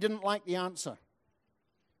 even if we didn't like the answer.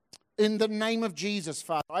 In the name of Jesus,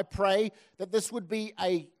 Father, I pray that this would be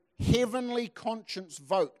a heavenly conscience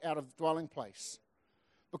vote out of the dwelling place.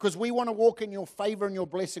 Because we want to walk in your favor and your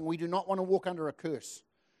blessing. We do not want to walk under a curse.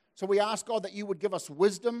 So we ask, God, that you would give us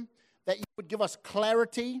wisdom, that you would give us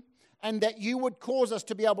clarity, and that you would cause us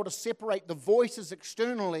to be able to separate the voices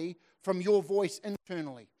externally from your voice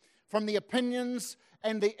internally. From the opinions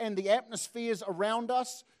and the atmospheres around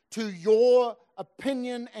us to your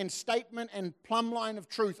opinion and statement and plumb line of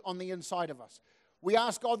truth on the inside of us. We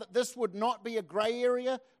ask, God, that this would not be a gray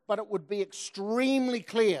area, but it would be extremely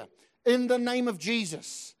clear. In the name of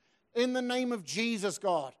Jesus. In the name of Jesus,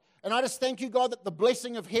 God. And I just thank you, God, that the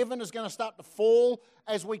blessing of heaven is going to start to fall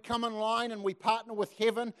as we come in line and we partner with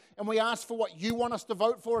heaven and we ask for what you want us to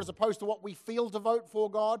vote for as opposed to what we feel to vote for,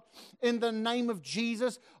 God. In the name of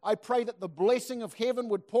Jesus, I pray that the blessing of heaven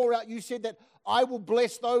would pour out. You said that I will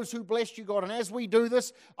bless those who bless you, God. And as we do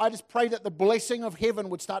this, I just pray that the blessing of heaven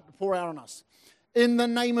would start to pour out on us. In the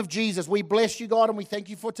name of Jesus, we bless you, God, and we thank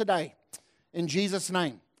you for today. In Jesus'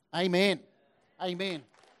 name, amen. Amen.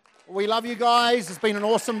 We love you guys. It's been an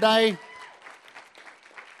awesome day.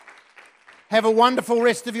 Have a wonderful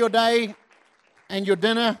rest of your day and your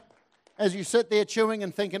dinner as you sit there chewing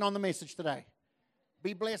and thinking on the message today.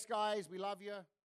 Be blessed, guys. We love you.